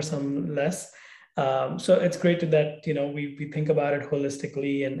more, some less. So it's great that we think about it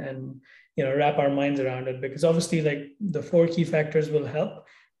holistically and wrap our minds around it, because obviously like the 4 key factors will help,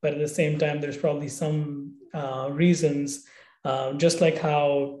 but at the same time there's probably some reasons, just like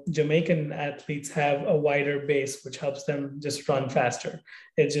how Jamaican athletes have a wider base, which helps them just run faster.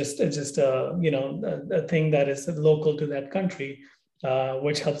 It's just a thing that is local to that country,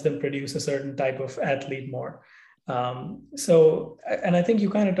 which helps them produce a certain type of athlete more. So, and I think you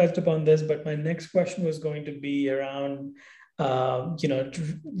kind of touched upon this, but my next question was going to be around,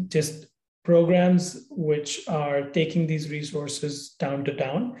 just programs which are taking these resources town to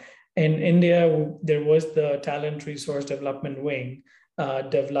town. In India, there was the Talent Resource Development Wing,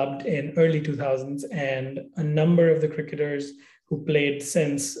 developed in early 2000s, and a number of the cricketers who played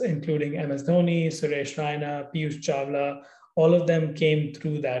since, including MS Dhoni, Suresh Raina, Piyush Chawla, all of them came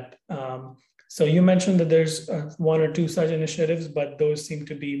through that. So you mentioned that there's 1 or 2 such initiatives, but those seem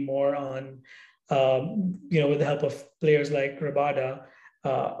to be more on, with the help of players like Rabada.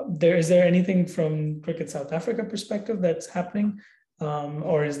 Is there anything from Cricket South Africa perspective that's happening?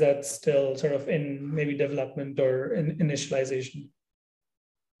 Or is that still sort of in maybe development or in initialization?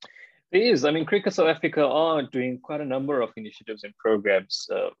 It is. I mean, Cricket South Africa are doing quite a number of initiatives and programs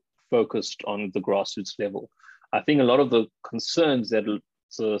focused on the grassroots level. I think a lot of the concerns that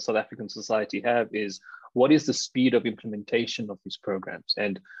South African society have is, what is the speed of implementation of these programs,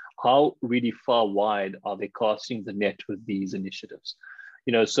 and how really far wide are they casting the net with these initiatives?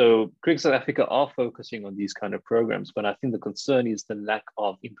 So Cricket South Africa are focusing on these kind of programs, but I think the concern is the lack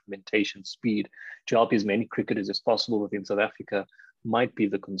of implementation speed to help as many cricketers as possible within South Africa might be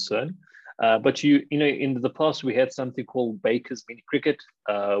the concern. But in the past, we had something called Baker's Mini Cricket,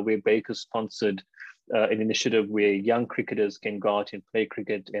 where Baker sponsored an initiative where young cricketers can go out and play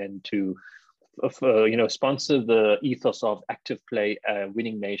cricket, and to sponsor the ethos of active play,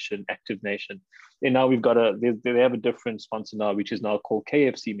 winning nation, active nation. And now we've got they have a different sponsor now, which is now called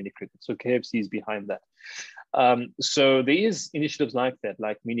KFC Mini Cricket. So KFC is behind that. So there is initiatives like that,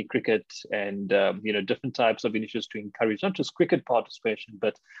 like mini cricket and, different types of initiatives to encourage not just cricket participation,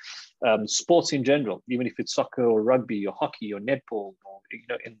 but sports in general, even if it's soccer or rugby or hockey or netball or,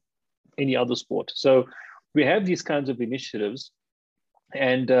 in any other sport. So we have these kinds of initiatives,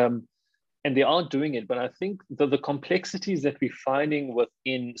 and they are doing it. But I think the complexities that we're finding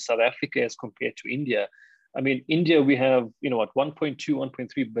within South Africa as compared to India, I mean, India, we have, 1.2,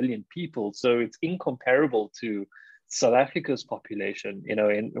 1.3 billion people. So it's incomparable to South Africa's population,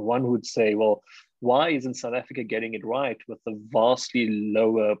 and one would say, well, why isn't South Africa getting it right with a vastly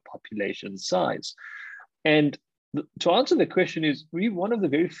lower population size? And to answer the question is, we're one of the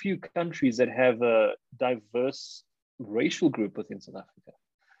very few countries that have a diverse racial group within South Africa.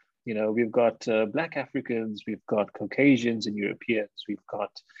 We've got Black Africans, we've got Caucasians and Europeans, we've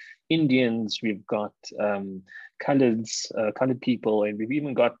got Indians, we've got colored people, and we've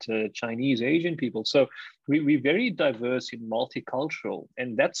even got Chinese, Asian people. So we're very diverse and multicultural,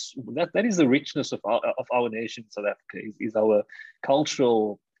 and that is the richness of our nation, South Africa, is our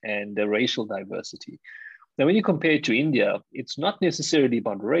cultural and racial diversity. Now, when you compare it to India, it's not necessarily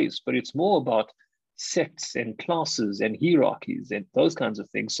about race, but it's more about sects and classes and hierarchies and those kinds of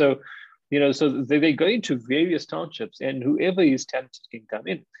things. So, so they go into various townships, and whoever is talented can come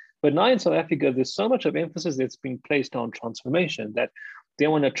in. But now in South Africa, there's so much of emphasis that's been placed on transformation that they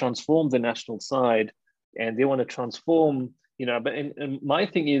want to transform the national side, and they want to transform, but and my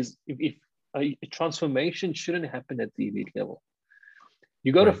thing is, if a transformation shouldn't happen at the elite level.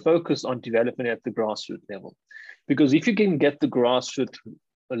 You got to focus on development at the grassroots level, because if you can get the grassroots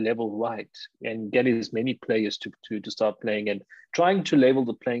level right and get as many players to start playing and trying to level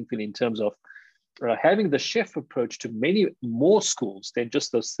the playing field in terms of having the chef approach to many more schools than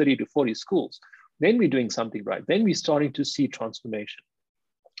just those 30 to 40 schools, then we're doing something right. Then we're starting to see transformation.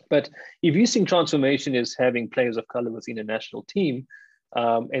 But if you think transformation is having players of color within a national team,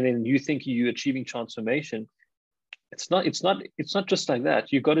 and then you think you're achieving transformation, it's not just like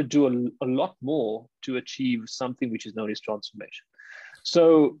that. You've got to do a lot more to achieve something which is known as transformation.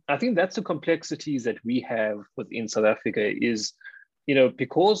 So I think that's the complexities that we have within South Africa is,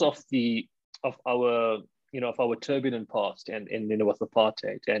 because of our turbulent past and with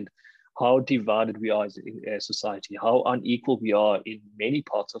apartheid and how divided we are as a society, how unequal we are in many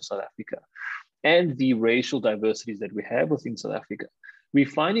parts of South Africa, and the racial diversities that we have within South Africa. We're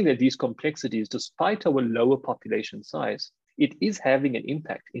finding that these complexities, despite our lower population size, it is having an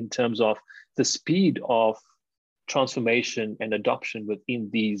impact in terms of the speed of transformation and adoption within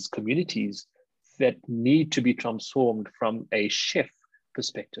these communities that need to be transformed from a chef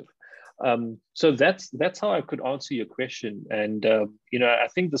perspective. So that's how I could answer your question. And, I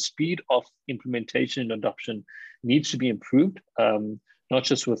think the speed of implementation and adoption needs to be improved. Not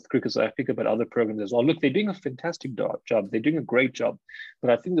just with Cricket South Africa, but other programs as well. Look, they're doing a fantastic job. They're doing a great job.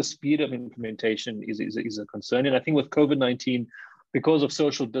 But I think the speed of implementation is a concern. And I think with COVID-19, because of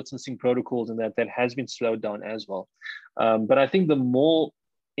social distancing protocols and that has been slowed down as well. But I think the more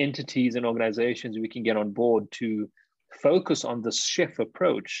entities and organizations we can get on board to focus on the chef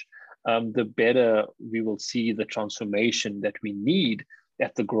approach, the better we will see the transformation that we need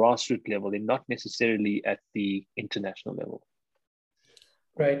at the grassroots level and not necessarily at the international level.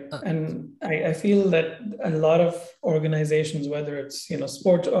 Right. And I feel that a lot of organizations, whether it's,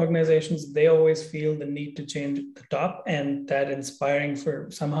 sports organizations, they always feel the need to change at the top, and that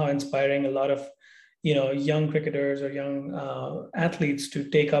somehow inspiring a lot of, young cricketers or young athletes to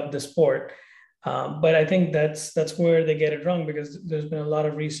take up the sport. But I think that's where they get it wrong, because there's been a lot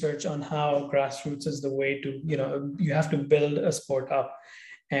of research on how grassroots is the way to, you have to build a sport up.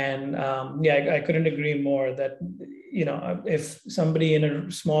 And I couldn't agree more that, if somebody in a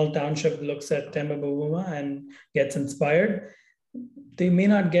small township looks at Temba Bavuma and gets inspired, they may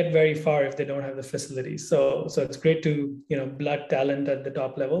not get very far if they don't have the facilities. So it's great to, blood talent at the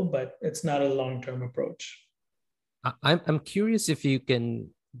top level, but it's not a long-term approach. I'm curious if you can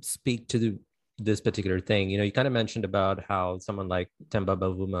speak to this particular thing. You kind of mentioned about how someone like Temba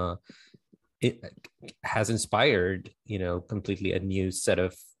Bavuma, it has inspired, completely a new set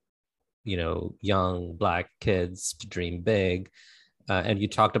of, young Black kids to dream big. And you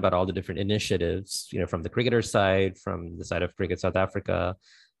talked about all the different initiatives, from the cricketer side, from the side of Cricket South Africa.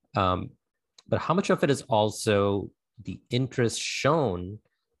 But how much of it is also the interest shown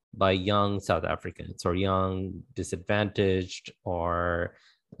by young South Africans or young disadvantaged or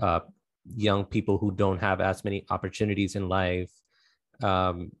young people who don't have as many opportunities in life?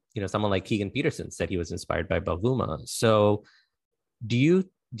 Someone like Keegan Peterson said he was inspired by Bavuma. So do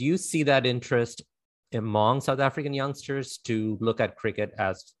you see that interest among South African youngsters to look at cricket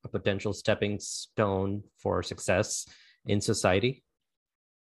as a potential stepping stone for success in society?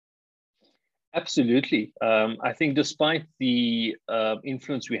 Absolutely. I think despite the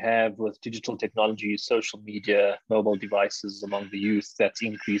influence we have with digital technology, social media, mobile devices among the youth that's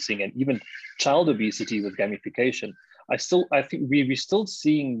increasing, and even child obesity with gamification, I think we're still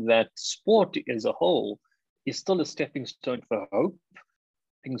seeing that sport as a whole is still a stepping stone for hope,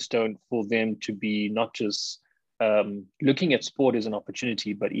 stepping stone for them to be not just looking at sport as an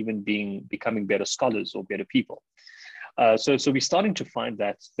opportunity, but even becoming better scholars or better people. So we're starting to find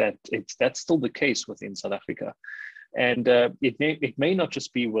that's still the case within South Africa, and it may not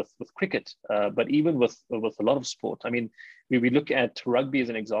just be with cricket, but even with a lot of sport. I mean, we look at rugby as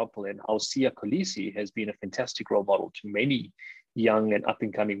an example, and how Siya Kolisi has been a fantastic role model to many young and up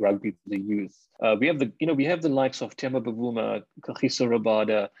and coming rugby for the youth. We have the likes of Tema Bavuma, Kagiso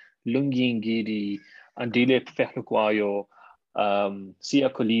Rabada, Lungi Ngidi, Andile Pefekwayo, Sia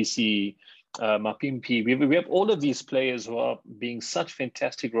Kolisi, Mapimpi. We have all of these players who are being such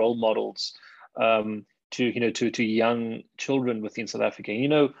fantastic role models to young children within South Africa.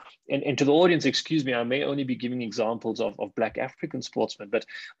 And to the audience, excuse me, I may only be giving examples of Black African sportsmen, but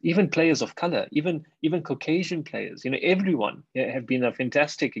even players of color, even Caucasian players, everyone have been a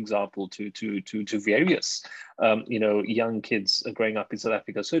fantastic example to various young kids growing up in South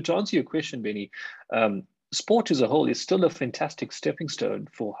Africa. So to answer your question, Benny, sport as a whole is still a fantastic stepping stone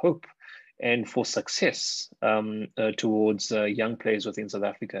for hope and for success towards young players within South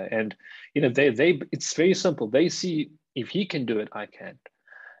Africa. And it's very simple. They see, if he can do it, I can.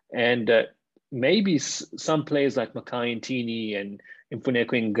 And maybe some players like Makai Ntini and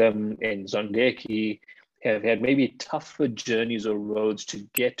Mfuneko Ngum and Zondeki have had maybe tougher journeys or roads to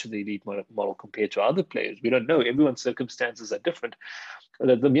get to the elite model compared to other players. We don't know. Everyone's circumstances are different.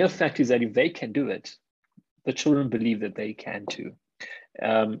 The mere fact is that if they can do it, the children believe that they can too.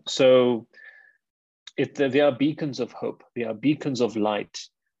 So there are beacons of hope. There are beacons of light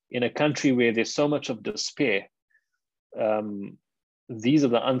in a country where there's so much of despair. These are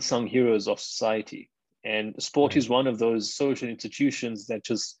the unsung heroes of society. And sport is one of those social institutions that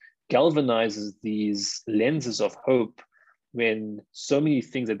just galvanizes these lenses of hope when so many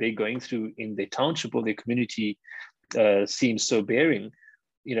things that they're going through in their township or their community seem so bearing.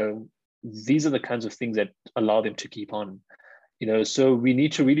 These are the kinds of things that allow them to keep on. So we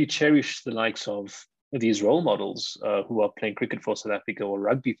need to really cherish the likes of these role models who are playing cricket for South Africa or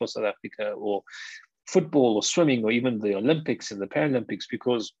rugby for South Africa or football or swimming or even the Olympics and the Paralympics,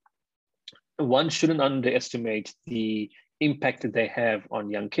 because one shouldn't underestimate the impact that they have on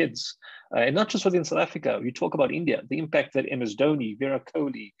young kids. And not just within South Africa. You talk about India, the impact that MS Dhoni, Virat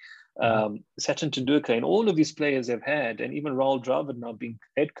Kohli, Sachin Tendulkar, and all of these players have had, and even Rahul Dravid now being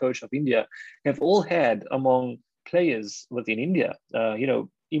head coach of India, have all had among players within India,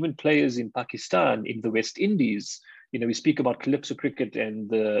 even players in Pakistan, in the West Indies. We speak about calypso cricket and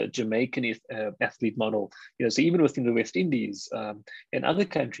the Jamaican athlete model, so even within the West Indies and other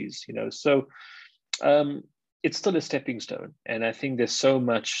countries, so it's still a stepping stone. And I think there's so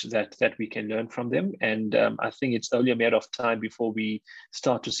much that we can learn from them. And I think it's only a matter of time before we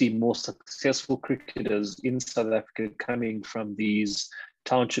start to see more successful cricketers in South Africa coming from these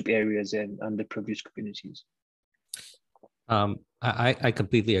township areas and underprivileged communities. I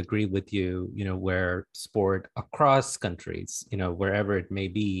completely agree with you, where sport across countries, wherever it may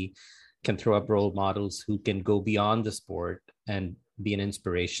be, can throw up role models who can go beyond the sport and be an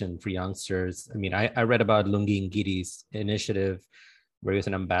inspiration for youngsters. I mean, I read about Lungi Ngidi's initiative where he was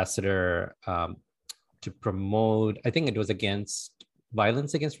an ambassador to promote, I think it was against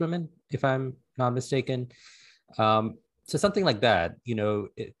violence against women, if I'm not mistaken. So something like that,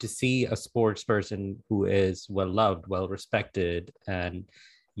 to see a sports person who is well-loved, well-respected, and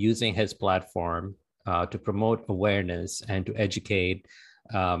using his platform to promote awareness and to educate.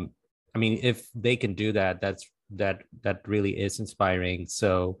 I mean, if they can do that, that really is inspiring.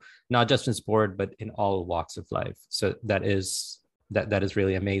 So not just in sport, but in all walks of life. So that is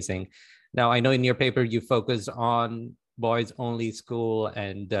really amazing. Now, I know in your paper, you focus on boys only school,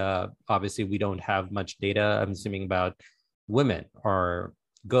 and obviously we don't have much data, I'm assuming, about women or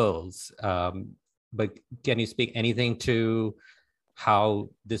girls, but can you speak anything to how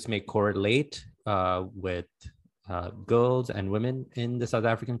this may correlate with girls and women in the South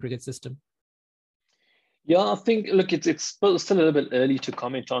African cricket system? Yeah, I think, look, it's still a little bit early to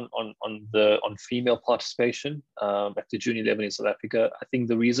comment on female participation at the junior level in South Africa. I think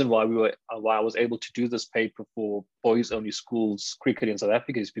the reason why I was able to do this paper for boys only schools cricket in South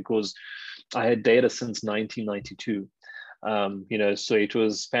Africa is because I had data since 1992. So it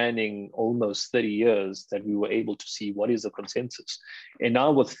was spanning almost 30 years that we were able to see what is the consensus. And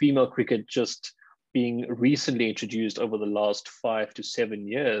now with female cricket just being recently introduced over the last 5 to 7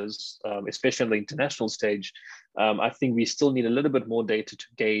 years, especially on the international stage, I think we still need a little bit more data to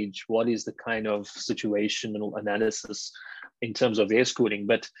gauge what is the kind of situational analysis in terms of their schooling.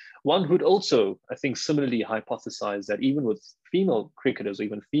 But one would also, I think, similarly hypothesize that even with female cricketers, or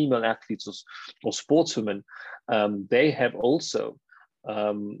even female athletes or sportswomen, they have also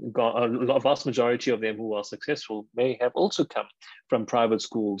a vast majority of them who are successful may have also come from private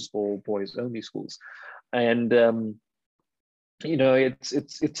schools or boys only schools. And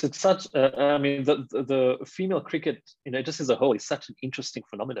it's such I mean, the female cricket, just as a whole, is such an interesting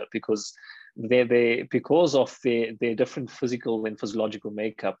phenomenon because because of their different physical and physiological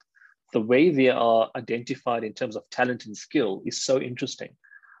makeup. the way they are identified in terms of talent and skill is so interesting.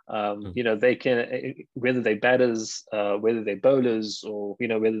 They can, whether they're batters, whether they're bowlers, or,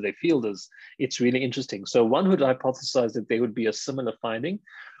 whether they're fielders, it's really interesting. So one would hypothesize that there would be a similar finding,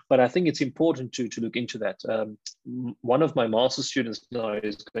 but I think it's important to look into that. One of my master's students now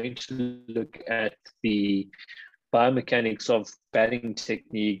is going to look at the biomechanics of batting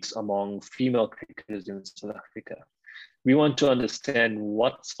techniques among female cricketers in South Africa. We want to understand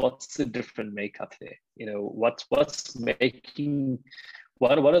what's the different makeup there. What's making,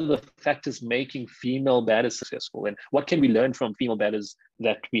 what are the factors making female batters successful, and what can we learn from female batters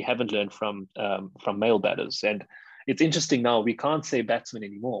that we haven't learned from male batters? And it's interesting now, we can't say batsmen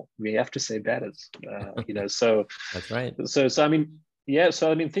anymore. We have to say batters. So that's right. So I mean, yeah.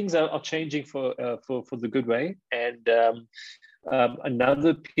 So I mean, things are changing for the good way. And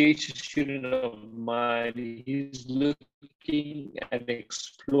another PhD student of mine, he's looking at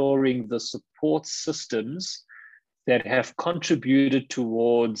exploring the support systems that have contributed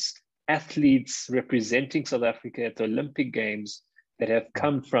towards athletes representing South Africa at the Olympic Games that have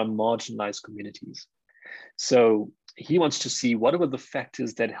come from marginalized communities. So he wants to see what were the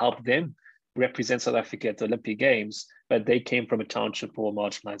factors that helped them represent South Africa at the Olympic Games, but they came from a township or a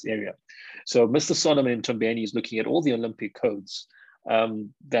marginalized area. So Mr. Solomon Ntombeni is looking at all the Olympic codes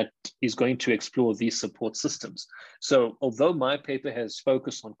that is going to explore these support systems. So although my paper has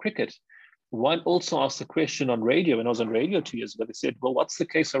focused on cricket, one also asked a question on radio. When I was on radio 2 years ago, they said, well, what's the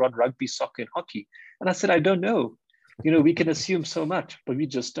case around rugby, soccer, and hockey? And I said, I don't know. We can assume so much, but we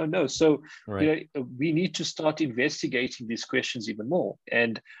just don't know. So, right. We need to start investigating these questions even more.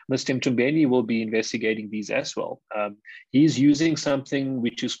 And Mr. Mtombeni will be investigating these as well. He's using something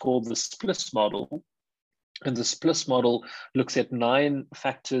which is called the SPLIS model. And the SPLIS model looks at 9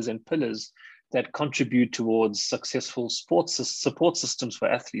 factors and pillars that contribute towards successful sports support systems for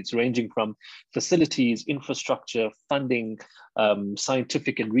athletes, ranging from facilities, infrastructure, funding,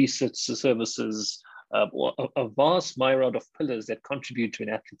 scientific and research services, a vast myriad of pillars that contribute to an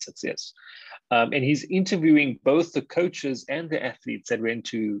athlete's success. And he's interviewing both the coaches and the athletes that went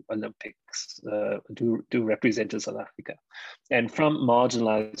to Olympics to represent South Africa, and from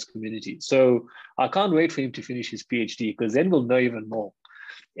marginalized communities. So I can't wait for him to finish his PhD, because then we'll know even more.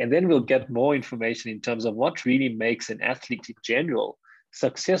 And then we'll get more information in terms of what really makes an athlete in general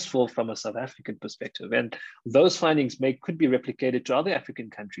successful from a South African perspective. And those findings could be replicated to other African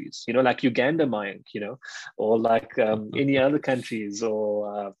countries, like Uganda, Mayank, or like any other countries,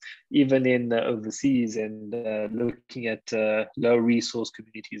 or even in overseas, and looking at low resource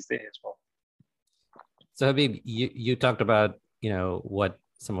communities there as well. So Habib, you talked about, what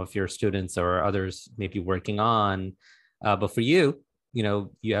some of your students or others may be working on, but for you, you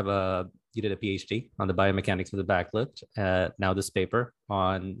did a PhD on the biomechanics of the backlift. Now this paper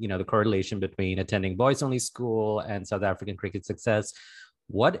on, the correlation between attending boys-only school and South African cricket success.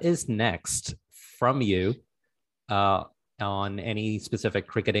 What is next from you on any specific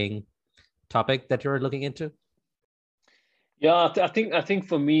cricketing topic that you're looking into? Yeah, I think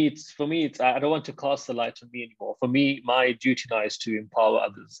for me, it's I don't want to cast the light on me anymore. For me, my duty now is to empower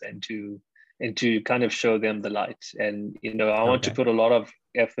others and to kind of show them the light. And, I want to put a lot of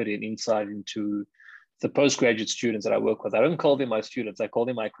effort and insight into the postgraduate students that I work with. I don't call them my students, I call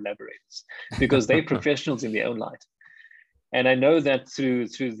them my collaborators, because they're professionals in their own light. And I know that through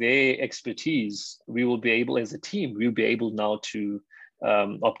their expertise, we will be able, as a team, we'll be able now to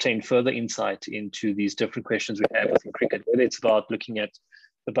obtain further insight into these different questions we have within cricket, whether it's about looking at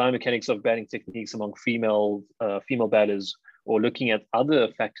the biomechanics of batting techniques among female batters, or looking at other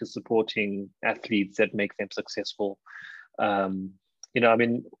factors supporting athletes that make them successful. Another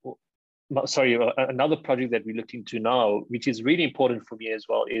project that we looked into now, which is really important for me as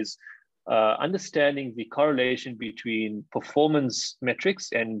well, is understanding the correlation between performance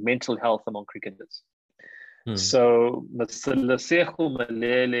metrics and mental health among cricketers. So Mr. Lesego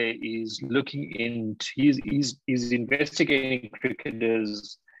Malele is looking into, he's investigating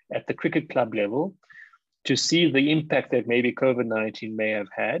cricketers at the cricket club level to see the impact that maybe COVID-19 may have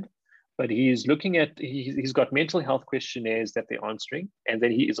had. But he's looking at, he's got mental health questionnaires that they're answering, and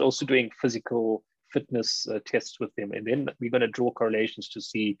then he is also doing physical fitness tests with them. And then we're going to draw correlations to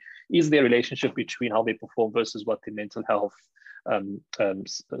see, is there a relationship between how they perform versus what the mental health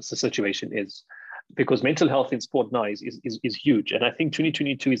situation is. Because mental health in sport now is huge. And I think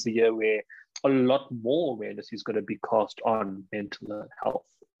 2022 is the year where a lot more awareness is going to be cast on mental health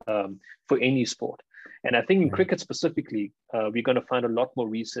for any sport. And I think in cricket specifically, we're going to find a lot more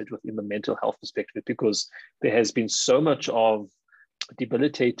research within the mental health perspective, because there has been so much of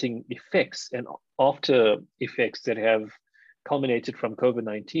debilitating effects and after effects that have culminated from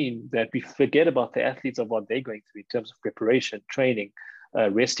COVID-19, that we forget about the athletes of what they're going through in terms of preparation, training,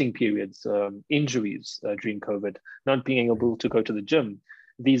 resting periods, injuries during COVID, not being able to go to the gym.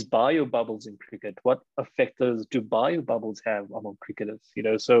 These bio bubbles in cricket, what effect do bio bubbles have among cricketers?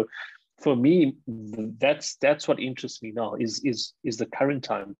 So for me, that's what interests me now is the current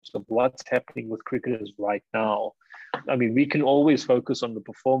times of what's happening with cricketers right now. I mean, we can always focus on the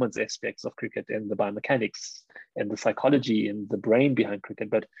performance aspects of cricket and the biomechanics and the psychology and the brain behind cricket,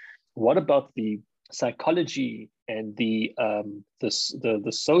 but what about the psychology and the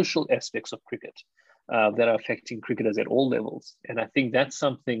social aspects of cricket that are affecting cricketers at all levels? And I think that's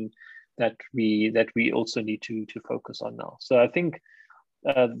something that we also need to focus on now. So I think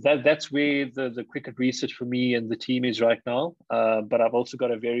that's where the cricket research for me and the team is right now. But I've also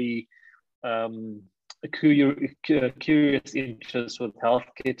got a very curious interest with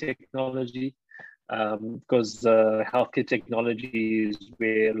healthcare technology, because healthcare technology is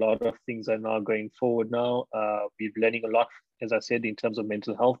where a lot of things are now going forward now. We're learning a lot, as I said, in terms of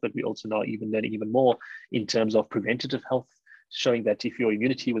mental health, but we're also now learning even more in terms of preventative health, showing that if your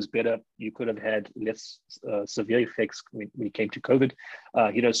immunity was better, you could have had less severe effects when it came to COVID.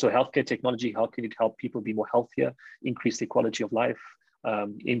 So healthcare technology, how can it help people be more healthier, increase their quality of life,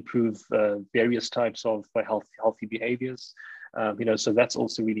 improve various types of healthy behaviors? So that's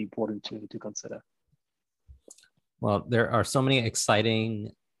also really important to consider. Well, there are so many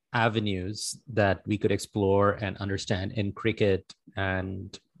exciting avenues that we could explore and understand in cricket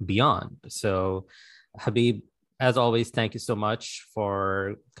and beyond. So, Habib, as always, thank you so much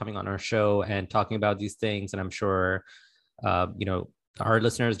for coming on our show and talking about these things. And I'm sure, our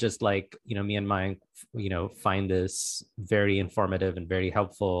listeners, just like, me and mine, find this very informative and very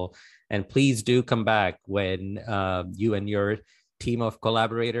helpful. And please do come back when you and your team of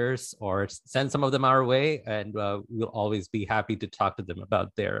collaborators, or send some of them our way, and we'll always be happy to talk to them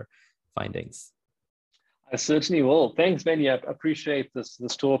about their findings. I certainly will. Thanks, Benny. I appreciate this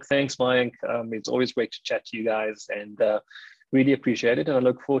talk. Thanks, Mayank. It's always great to chat to you guys, and really appreciate it. And I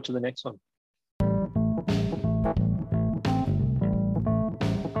look forward to the next one.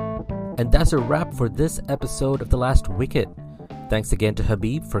 And that's a wrap for this episode of The Last Wicket. Thanks again to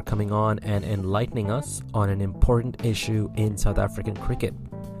Habib for coming on and enlightening us on an important issue in South African cricket.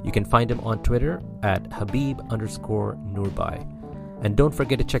 You can find him on Twitter at Habib_Nurbai. And don't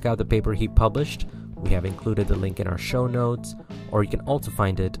forget to check out the paper he published. We have included the link in our show notes, or you can also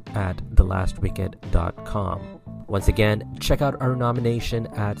find it at thelastwicket.com. Once again, check out our nomination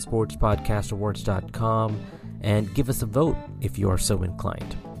at sportspodcastawards.com and give us a vote if you are so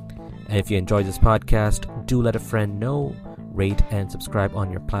inclined. And if you enjoyed this podcast, do let a friend know, rate and subscribe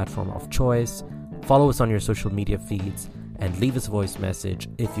on your platform of choice, follow us on your social media feeds, and leave us a voice message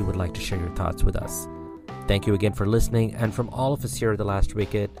if you would like to share your thoughts with us. Thank you again for listening, and from all of us here at The Last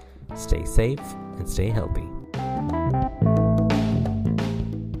Wicket, stay safe and stay healthy.